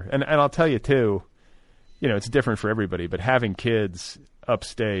the answer. And I'll tell you, too, it's different for everybody, but having kids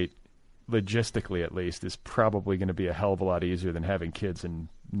upstate, logistically at least, is probably going to be a hell of a lot easier than having kids in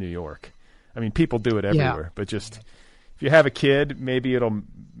New York. I mean, people do it everywhere, but just if you have a kid, maybe it'll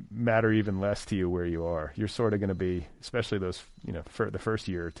matter even less to you where you are. You're sort of going to be, especially those, for the first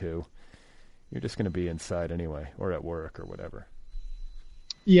year or two, you're just going to be inside anyway, or at work or whatever.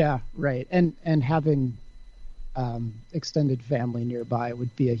 Yeah, right. And having extended family nearby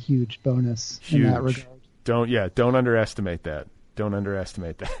would be a huge bonus in that regard. Don't underestimate that. Don't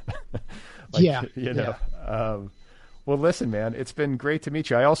underestimate that. Well, listen, man, it's been great to meet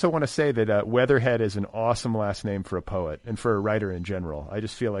you. I also want to say that Weatherhead is an awesome last name for a poet and for a writer in general. I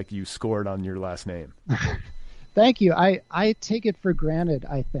just feel like you scored on your last name. Thank you. I take it for granted,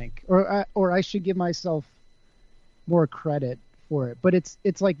 I think, or I should give myself more credit for it. But it's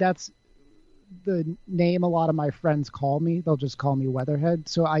like that's the name a lot of my friends call me. They'll just call me Weatherhead.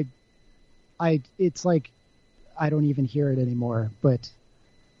 So it's like I don't even hear it anymore. But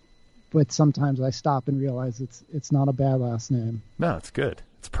sometimes I stop and realize it's not a bad last name. No, it's good.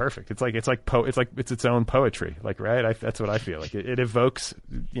 It's perfect. It's its own poetry. Like, right? That's what I feel like. It evokes,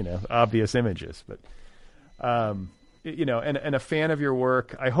 obvious images. But, and a fan of your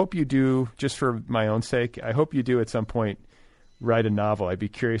work. I hope you do, just for my own sake, I hope you do at some point write a novel. I'd be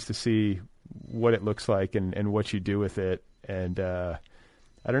curious to see what it looks like and what you do with it. And I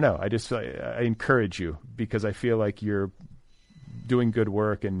don't know. I encourage you because I feel like you're doing good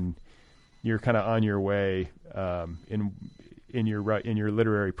work and you're kind of on your way in your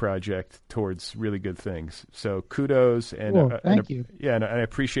literary project towards really good things. So kudos and thank you. Yeah, and I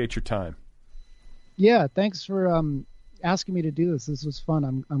appreciate your time. Yeah, thanks for asking me to do this. This was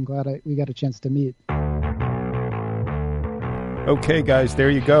fun. I'm glad we got a chance to meet. Okay, guys, there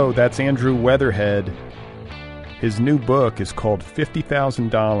you go. That's Andrew Weatherhead. His new book is called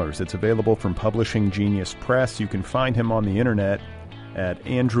 $50,000. It's available from Publishing Genius Press. You can find him on the internet at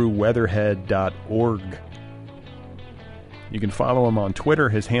andrewweatherhead.org. You can follow him on Twitter.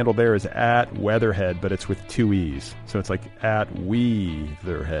 His handle there is @Weatherhead, but it's with 2 E's. So it's like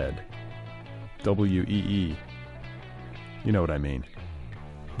 @Weatherhead. WEE. You know what I mean.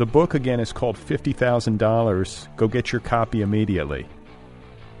 The book, again, is called $50,000. Go get your copy immediately.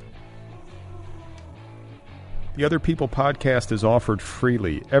 The Other People podcast is offered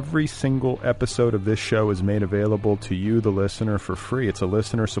freely. Every single episode of this show is made available to you, the listener, for free. It's a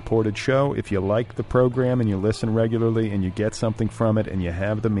listener-supported show. If you like the program and you listen regularly and you get something from it and you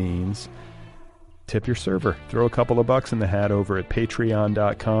have the means, tip your server. Throw a couple of bucks in the hat over at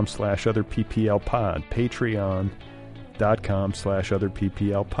patreon.com/otherpplpod.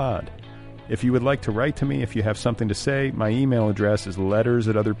 Patreon.com/otherpplpod. If you would like to write to me, if you have something to say, my email address is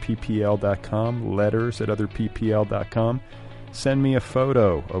letters@otherppl.com, letters@otherppl.com. Send me a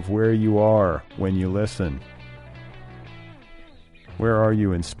photo of where you are when you listen. Where are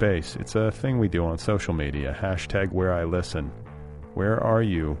you in space? It's a thing we do on social media, #WhereIListen. Where are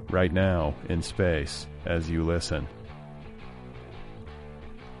you right now in space as you listen?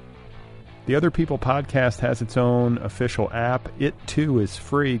 The Other People podcast has its own official app. It, too, is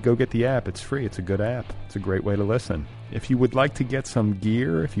free. Go get the app. It's free. It's a good app. It's a great way to listen. If you would like to get some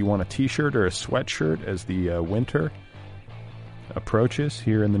gear, if you want a T-shirt or a sweatshirt as the winter approaches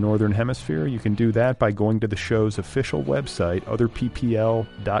here in the Northern Hemisphere, you can do that by going to the show's official website,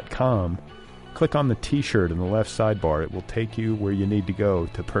 otherppl.com. Click on the T-shirt in the left sidebar. It will take you where you need to go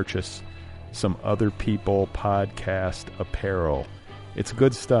to purchase some Other People podcast apparel. It's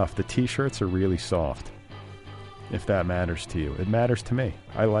good stuff. The T-shirts are really soft, if that matters to you. It matters to me.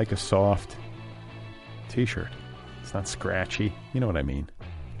 I like a soft T-shirt. It's not scratchy. You know what I mean.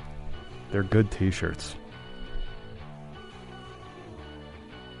 They're good T-shirts.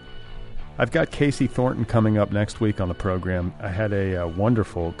 I've got Casey Thornton coming up next week on the program. I had a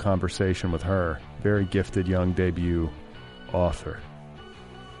wonderful conversation with her. Very gifted young debut author.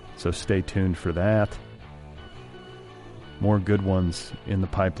 So stay tuned for that. More good ones in the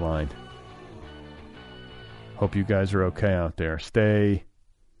pipeline. Hope you guys are okay out there. Stay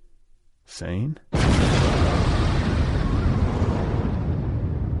sane.